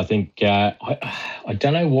race. I think I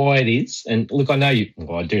don't know why it is, and look, I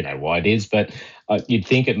do know why it is, but you'd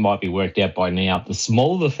think it might be worked out by now. The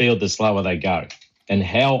smaller the field, the slower they go. And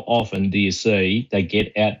how often do you see they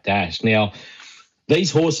get outdashed? Now,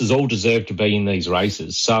 these horses all deserve to be in these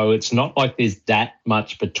races, so it's not like there's that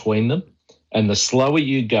much between them. And the slower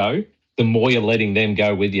you go, the more you're letting them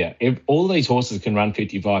go with you. All these horses can run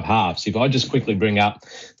 55 halves. If I just quickly bring up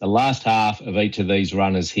the last half of each of these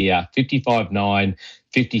runners here, 55.9,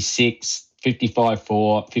 56,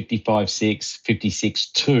 55-4, 55-6,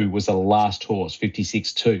 56-2 was the last horse,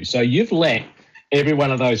 56-2. So you've let every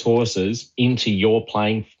one of those horses into your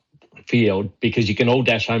playing field because you can all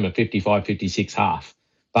dash home a 55, 56 half.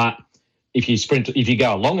 But if you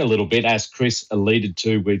go along a little bit, as Chris alluded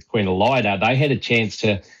to with Queen Elida, they had a chance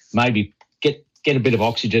to maybe get a bit of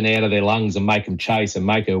oxygen out of their lungs and make them chase and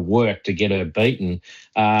make her work to get her beaten.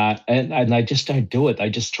 And they just don't do it. They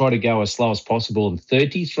just try to go as slow as possible. And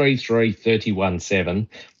 33-3, 31-7,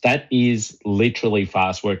 that is literally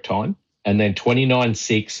fast work time. And then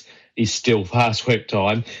 29-6 is still fast work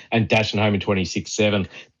time, and dashing home in 26-7.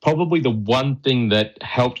 Probably the one thing that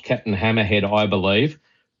helped Captain Hammerhead, I believe,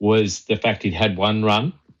 was the fact he'd had one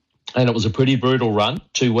run, and it was a pretty brutal run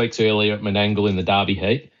 2 weeks earlier at Menangle in the Derby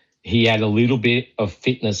heat. He had a little bit of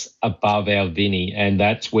fitness above our Vinny, and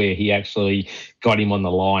that's where he actually got him on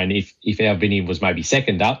the line. If our Vinny was maybe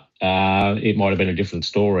second up, it might have been a different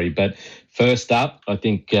story. But first up, I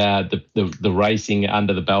think the racing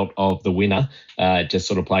under the belt of the winner just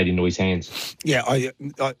sort of played into his hands. Yeah,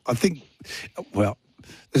 I think, well,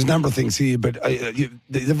 there's a number of things here, but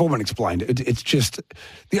they've all been explained. It's just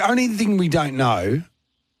the only thing we don't know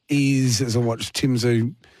is, as I watched Tim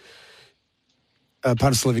Zoo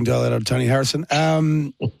punch the living daylight out of Tony Harrison,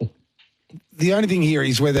 the only thing here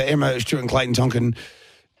is whether Emma Stewart and Clayton Tonkin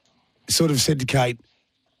sort of said to Kate,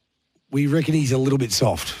 we reckon he's a little bit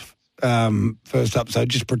soft first up, so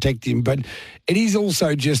just protect him. But it is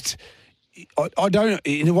also just, I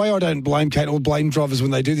don't blame Kate or blame drivers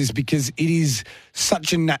when they do this, because it is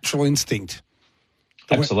such a natural instinct.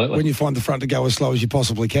 Absolutely. When you find the front to go as slow as you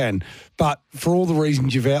possibly can. But for all the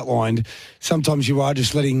reasons you've outlined, sometimes you are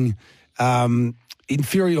just letting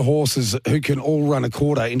inferior horses who can all run a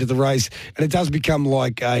quarter into the race, and it does become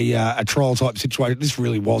like a trial type situation. This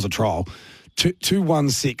really was a trial.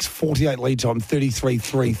 2-1-6, 48 lead time,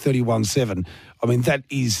 33-3, 31-7. I mean,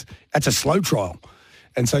 that's a slow trial.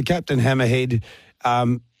 And so Captain Hammerhead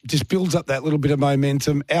just builds up that little bit of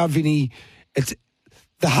momentum. Our Vinny, it's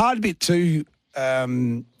the hard bit too,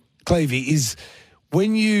 Clevey, is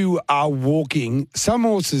when you are walking, some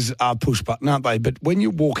horses are push button, aren't they? But when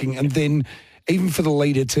you're walking, and then even for the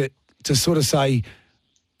leader to sort of say,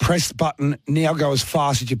 press button, now go as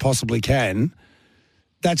fast as you possibly can,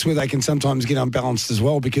 that's where they can sometimes get unbalanced as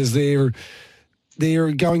well, because they're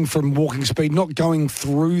going from walking speed, not going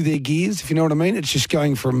through their gears, if you know what I mean. It's just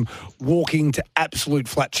going from walking to absolute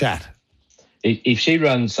flat chat. If she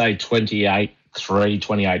runs, say, 28-3,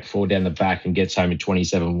 28-4 down the back and gets home in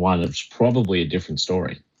 27-1, it's probably a different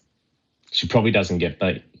story. She probably doesn't get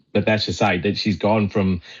beat. But that's to say that she's gone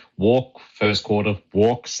from walk first quarter,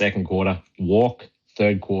 walk second quarter, walk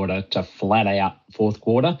third quarter to flat out fourth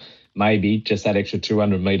quarter. Maybe just that extra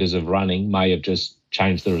 200 metres of running may have just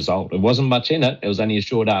changed the result. It wasn't much in it. It was only a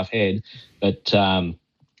short half head. But I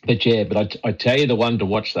tell you the one to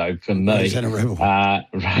watch, though, for me. Rosanna Rebel.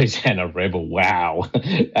 Rosanna Rebel, wow.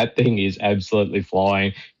 That thing is absolutely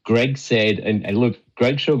flying. Greg said, and look,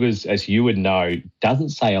 Greg Sugars, as you would know, doesn't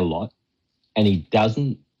say a lot, and he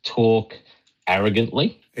doesn't talk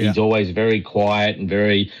arrogantly. Yeah. He's always very quiet and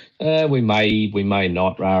very, we may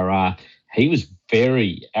not, rah. He was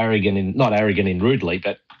very arrogant, not arrogant in rudely,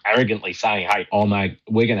 but arrogantly saying, hey, mate,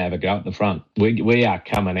 we're going to have a go at the front. We are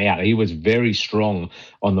coming out. He was very strong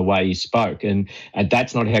on the way he spoke. And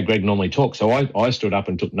that's not how Greg normally talks. So I stood up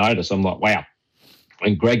and took notice. I'm like, wow.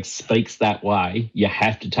 When Greg speaks that way, you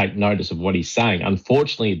have to take notice of what he's saying.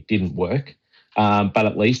 Unfortunately, it didn't work, but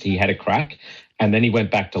at least he had a crack. And then he went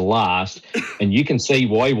back to last, and you can see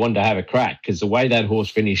why he wanted to have a crack, because the way that horse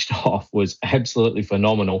finished off was absolutely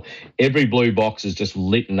phenomenal. Every blue box is just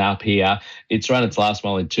lit up here. It's run its last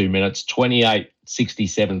mile in 2 minutes,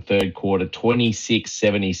 28.67 third quarter,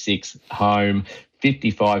 26.76 home,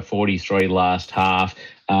 55.43 last half.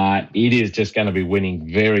 It is just going to be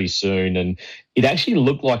winning very soon. And it actually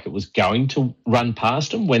looked like it was going to run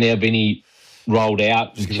past him when our Vinny rolled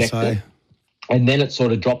out and checked it. And then it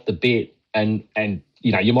sort of dropped a bit. And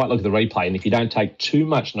you know, you might look at the replay, and if you don't take too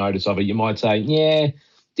much notice of it, you might say, yeah,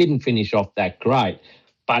 didn't finish off that great.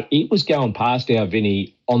 But it was going past our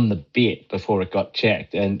Vinny on the bit before it got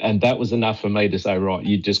checked. And that was enough for me to say, right,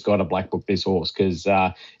 you just got to black book this horse, because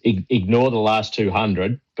ignore the last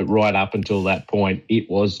 200, but right up until that point, it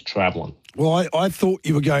was travelling. Well, I thought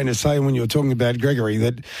you were going to say, when you were talking about Gregory,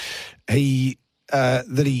 that he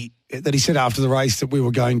said after the race that we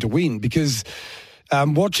were going to win, because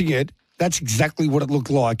watching it, that's exactly what it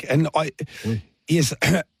looked like. And yes,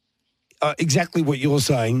 exactly what you're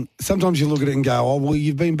saying. Sometimes you look at it and go, oh, well,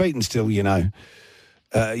 you've been beaten still, you know.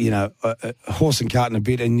 horse and cart in a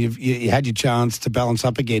bit, and you had your chance to balance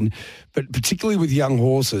up again. But particularly with young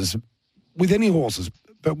horses, with any horses,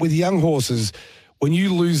 but with young horses, when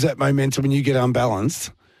you lose that momentum and you get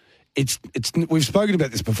unbalanced, it's. We've spoken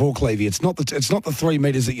about this before, Clevey. It's not the 3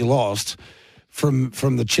 metres that you lost from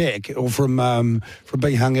the check or from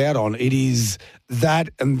being hung out on. It is that,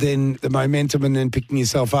 and then the momentum, and then picking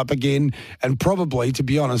yourself up again, and probably, to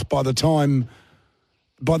be honest, by the time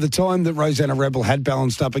that Rosanna Rebel had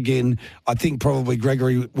balanced up again, I think probably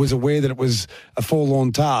Gregory was aware that it was a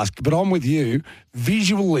forlorn task. But I'm with you.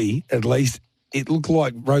 Visually, at least, it looked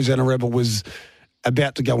like Rosanna Rebel was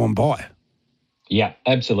about to go on by. Yeah,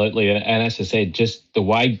 absolutely. And as I said, just the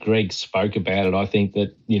way Greg spoke about it, I think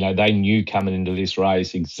that, they knew coming into this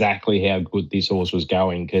race exactly how good this horse was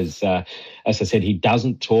going because, as I said, he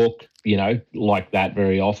doesn't talk, like that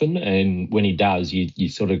very often. And when he does, you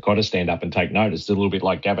sort of got to stand up and take notice. It's a little bit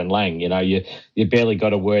like Gavin Lang. You barely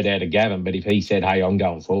got a word out of Gavin, but if he said, hey, I'm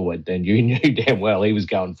going forward, then you knew damn well he was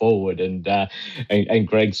going forward. And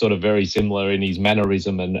Greg's sort of very similar in his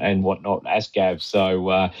mannerism and whatnot as Gav.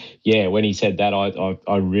 So, when he said that,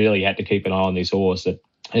 I really had to keep an eye on this horse.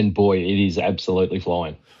 And boy, it is absolutely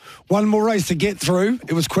flying. One more race to get through.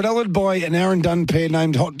 It was quadrilled by an Aaron Dunn pair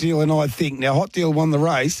named Hot Deal and I Think. Now, Hot Deal won the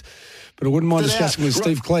race, but I wouldn't mind discussing with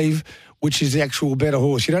Steve Cleve which is the actual better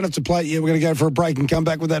horse. You don't have to play it yet. We're going to go for a break and come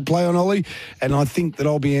back with that play on Ollie. And I think that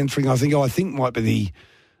I'll be answering, I think might be the...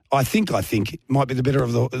 I think might be the better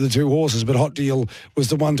of the two horses, but Hot Deal was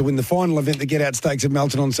the one to win the final event, the Get Out Stakes at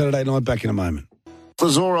Melton on Saturday night. Back in a moment.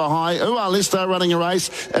 Zora High, Listo running a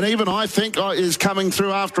race, and even I think is coming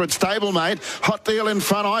through after its stablemate. Hot Deal in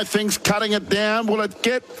front, I think's cutting it down. Will it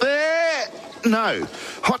get there? No.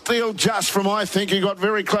 Hot Deal just from I think, who got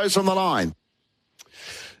very close on the line.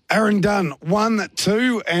 Aaron Dunn,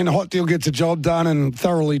 1-2, and Hot Deal gets a job done and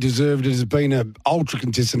thoroughly deserved. It has been an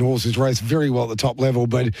ultra-contestant horse who's raced very well at the top level,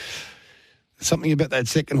 but something about that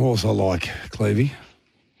second horse I like, Clevey.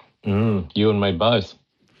 You and me both.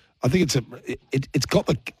 I think it's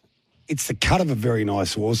the cut of a very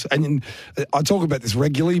nice horse. And I talk about this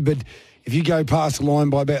regularly, but if you go past the line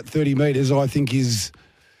by about 30 metres, I think is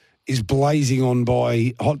blazing on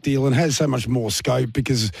by Hot Deal and has so much more scope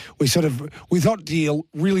because we sort of, with Hot Deal,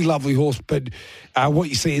 really lovely horse, but what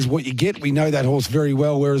you see is what you get. We know that horse very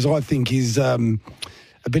well, whereas I think is a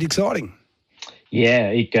bit exciting. Yeah,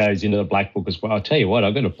 it goes into the Black Book as well. I'll tell you what,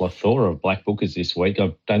 I've got a plethora of Black Bookers this week.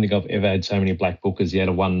 I don't think I've ever had so many Black Bookers yet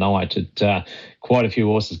at one night. Quite a few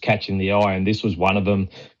horses catching the eye, and this was one of them.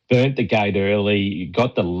 Burnt the gate early,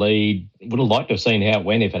 got the lead. Would have liked to have seen how it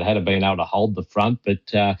went if it had been able to hold the front,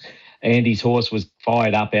 but Andy's horse was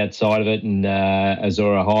fired up outside of it, and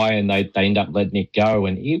Azura High, and they end up letting it go,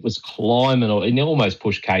 and it was climbing, and it almost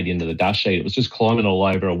pushed Kate into the dust sheet. It was just climbing all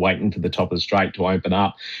over and waiting for the top of the straight to open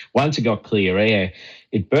up. Once it got clear air,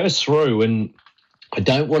 it burst through, and I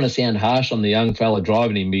don't want to sound harsh on the young fella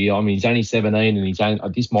driving him. I mean, he's only 17,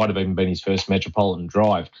 and this might have even been his first Metropolitan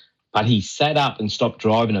drive. But he sat up and stopped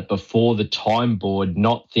driving it before the time board,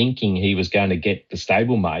 not thinking he was going to get the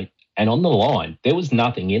stablemate. And on the line, there was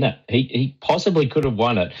nothing in it. He possibly could have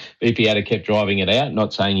won it if he had kept driving it out.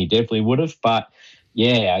 Not saying he definitely would have, but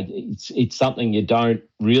yeah, it's something you don't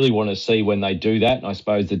really want to see when they do that. And I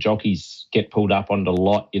suppose the jockeys get pulled up onto the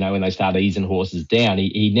lot, when they start easing horses down.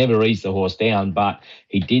 He never eased the horse down, but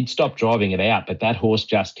he did stop driving it out. But that horse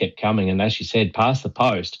just kept coming. And as you said, past the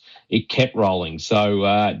post, it kept rolling.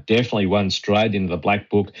 So definitely one straight into the Black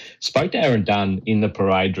Book. Spoke to Aaron Dunn in the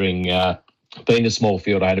parade ring. Being a small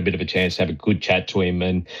field, I had a bit of a chance to have a good chat to him.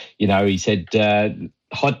 And, he said,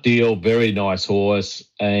 Hot Deal, very nice horse.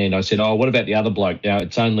 And I said, what about the other bloke? Now,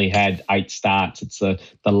 it's only had 8 starts. It's the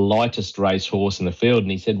lightest race horse in the field.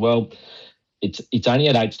 And he said, well, it's only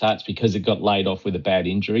had 8 starts because it got laid off with a bad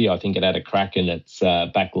injury. I think it had a crack in its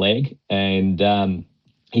back leg. And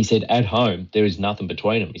he said, at home, there is nothing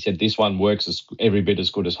between them. He said, this one works every bit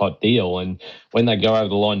as good as Hot Deal. And when they go over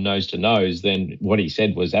the line nose to nose, then what he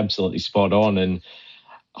said was absolutely spot on. And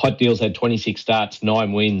Hot Deal's had 26 starts,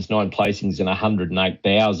 9 wins, 9 placings and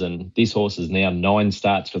 108,000. This horse is now 9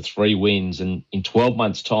 starts for 3 wins. And in 12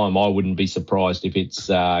 months' time, I wouldn't be surprised if it's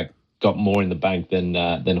got more in the bank than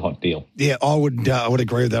Hot Deal. Yeah, I would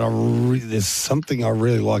agree with that. There's something I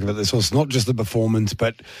really like about this horse, not just the performance,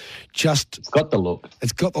 but just... It's got the look.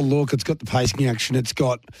 It's got the look. It's got the pacing action. It's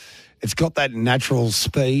got that natural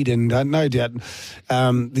speed, and no doubt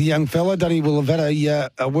the young fella, Dunny, will have had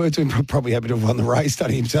a word to him. Probably happy to have won the race,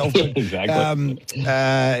 Dunny himself. But,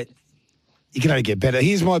 exactly. You can only get better.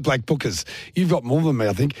 Here's my Black Bookers. You've got more than me,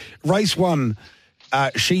 I think. Race 1,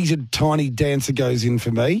 She's a Tiny Dancer goes in for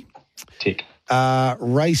me. Tick.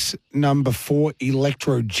 Race number 4,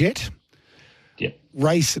 Electro Jet. Yep.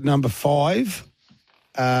 Race number 5,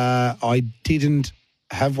 I didn't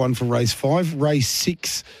have one for race 5. Race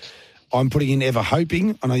 6, I'm putting in Ever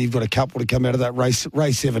Hoping. I know you've got a couple to come out of that race.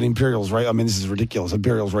 Race 7, Imperial's race. I mean, this is ridiculous.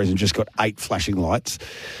 Imperial's racing just got 8 flashing lights.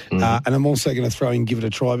 And I'm also going to throw in Give It a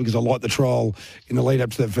Try because I like the trial in the lead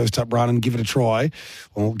up to that first up run and Give It a Try.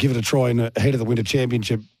 Or Give It a Try ahead of the Winter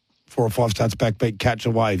Championship. 4 or 5 starts backbeat, Catch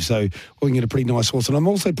a Wave. So we're going to get a pretty nice horse. And I'm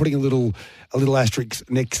also putting a little asterisk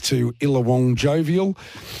next to Illawong Jovial.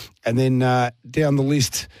 And then down the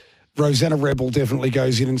list, Rosanna Rebel definitely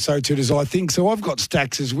goes in, and so too does I think. So I've got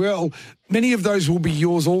stacks as well. Many of those will be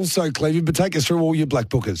yours also, Clevie, but take us through all your black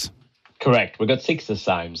bookers. Correct. We've got 6 the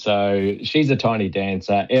same. So She's a Tiny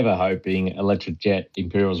Dancer, Ever Hoping, Electric Jet,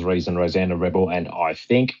 Imperial's Reason, Rosanna Rebel, and I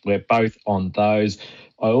think we're both on those.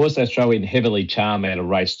 I also throw in Heavily Charm out of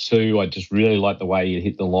race 2. I just really like the way you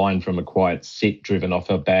hit the line from a quiet sit driven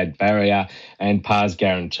off a bad barrier, and Par's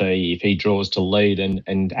Guarantee. If he draws to lead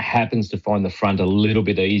and happens to find the front a little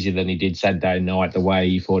bit easier than he did Saturday night, the way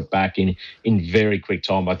he fought back in very quick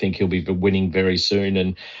time, I think he'll be winning very soon.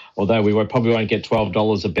 And although we probably won't get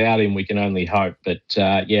 $12 about him, we can only hope. But,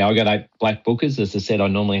 I got 8 black bookers. As I said, I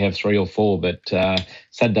normally have 3 or 4, but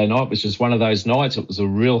Saturday night was just one of those nights. It was a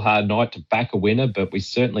real hard night to back a winner, but we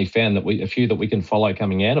certainly found that a few that we can follow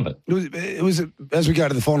coming out of it. It was as we go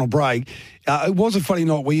to the final break, it was a funny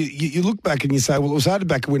night where you look back and you say, well, it was hard to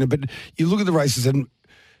back a winner, but you look at the races and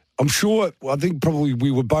I think probably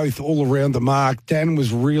we were both all around the mark. Dan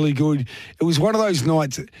was really good. It was one of those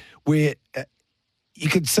nights where you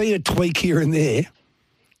could see a tweak here and there,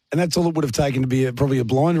 and that's all it would have taken to be probably a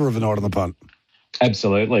blinder of a night on the punt.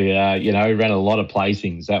 Absolutely. We ran a lot of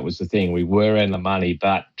placings. That was the thing. We were in the money,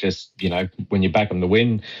 but just, when you back them to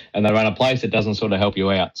win and they run a place, it doesn't sort of help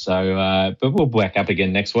you out. So, but we'll back up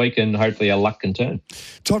again next week and hopefully our luck can turn.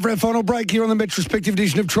 Time for our final break here on the retrospective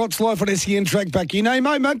edition of Trots Life on SEN Track. Back in a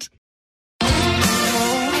moment.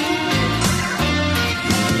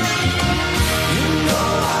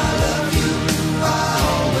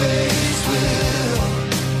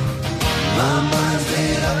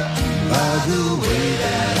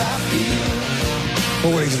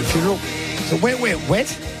 Always at a funeral. So wet. I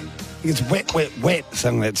think it's wet.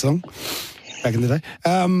 Sang that song back in the day.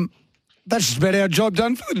 That's just about our job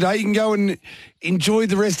done for the day. You can go and enjoy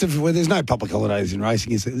the rest of there's no public holidays in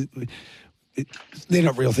racing. They're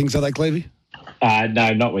not real things, are they, Clevie?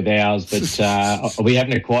 No, not with ours, but we're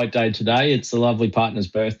having a quiet day today. It's the lovely partner's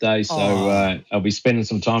birthday, so I'll be spending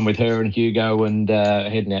some time with her and Hugo and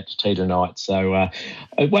heading out to tea tonight. So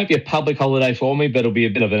it won't be a public holiday for me, but it'll be a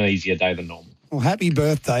bit of an easier day than normal. Well, happy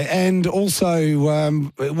birthday. And also,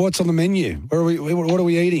 what's on the menu? What are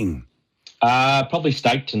we eating? Probably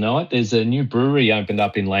steak tonight. There's a new brewery opened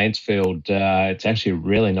up in Lancefield. It's actually a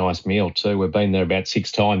really nice meal too. We've been there about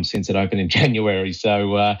 6 times since it opened in January,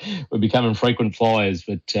 so we're becoming frequent flyers.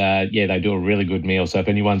 But they do a really good meal. So if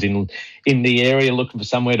anyone's in the area looking for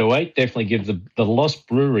somewhere to eat, definitely give the Lost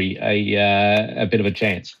Brewery a bit of a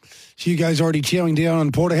chance. Hugo's already chowing down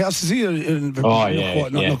on porterhouse, is he? Not quite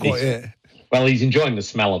yet. Well, he's enjoying the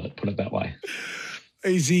smell of it, put it that way.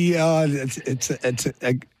 Easy. It's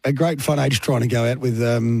a great fun age trying to go out with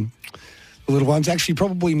the little ones. Actually,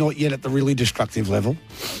 probably not yet at the really destructive level.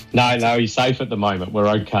 No, he's safe at the moment. We're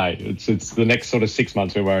okay. It's the next sort of 6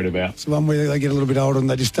 months we're worried about. It's the one where they get a little bit older and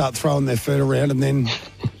they just start throwing their food around, and then,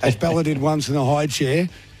 as Bella did once in a high chair,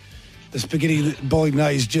 the spaghetti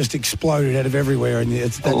bolognese just exploded out of everywhere, and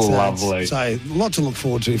that's lovely. So, lots to look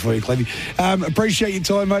forward to for you, Clevie. Appreciate your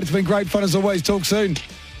time, mate. It's been great fun as always. Talk soon.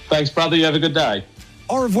 Thanks, brother. You have a good day.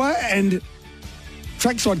 Au revoir. And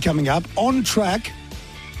trackside coming up on track.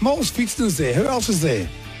 Miles Fitzner's there. Who else is there?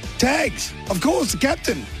 Tags, of course, the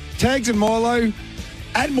captain. Tags and Milo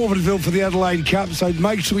at Morphettville for the Adelaide Cup. So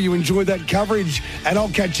make sure you enjoy that coverage, and I'll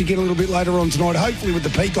catch you again a little bit later on tonight, hopefully with the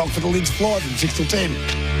Peacock for the Lids fly from 6 till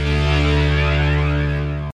 10.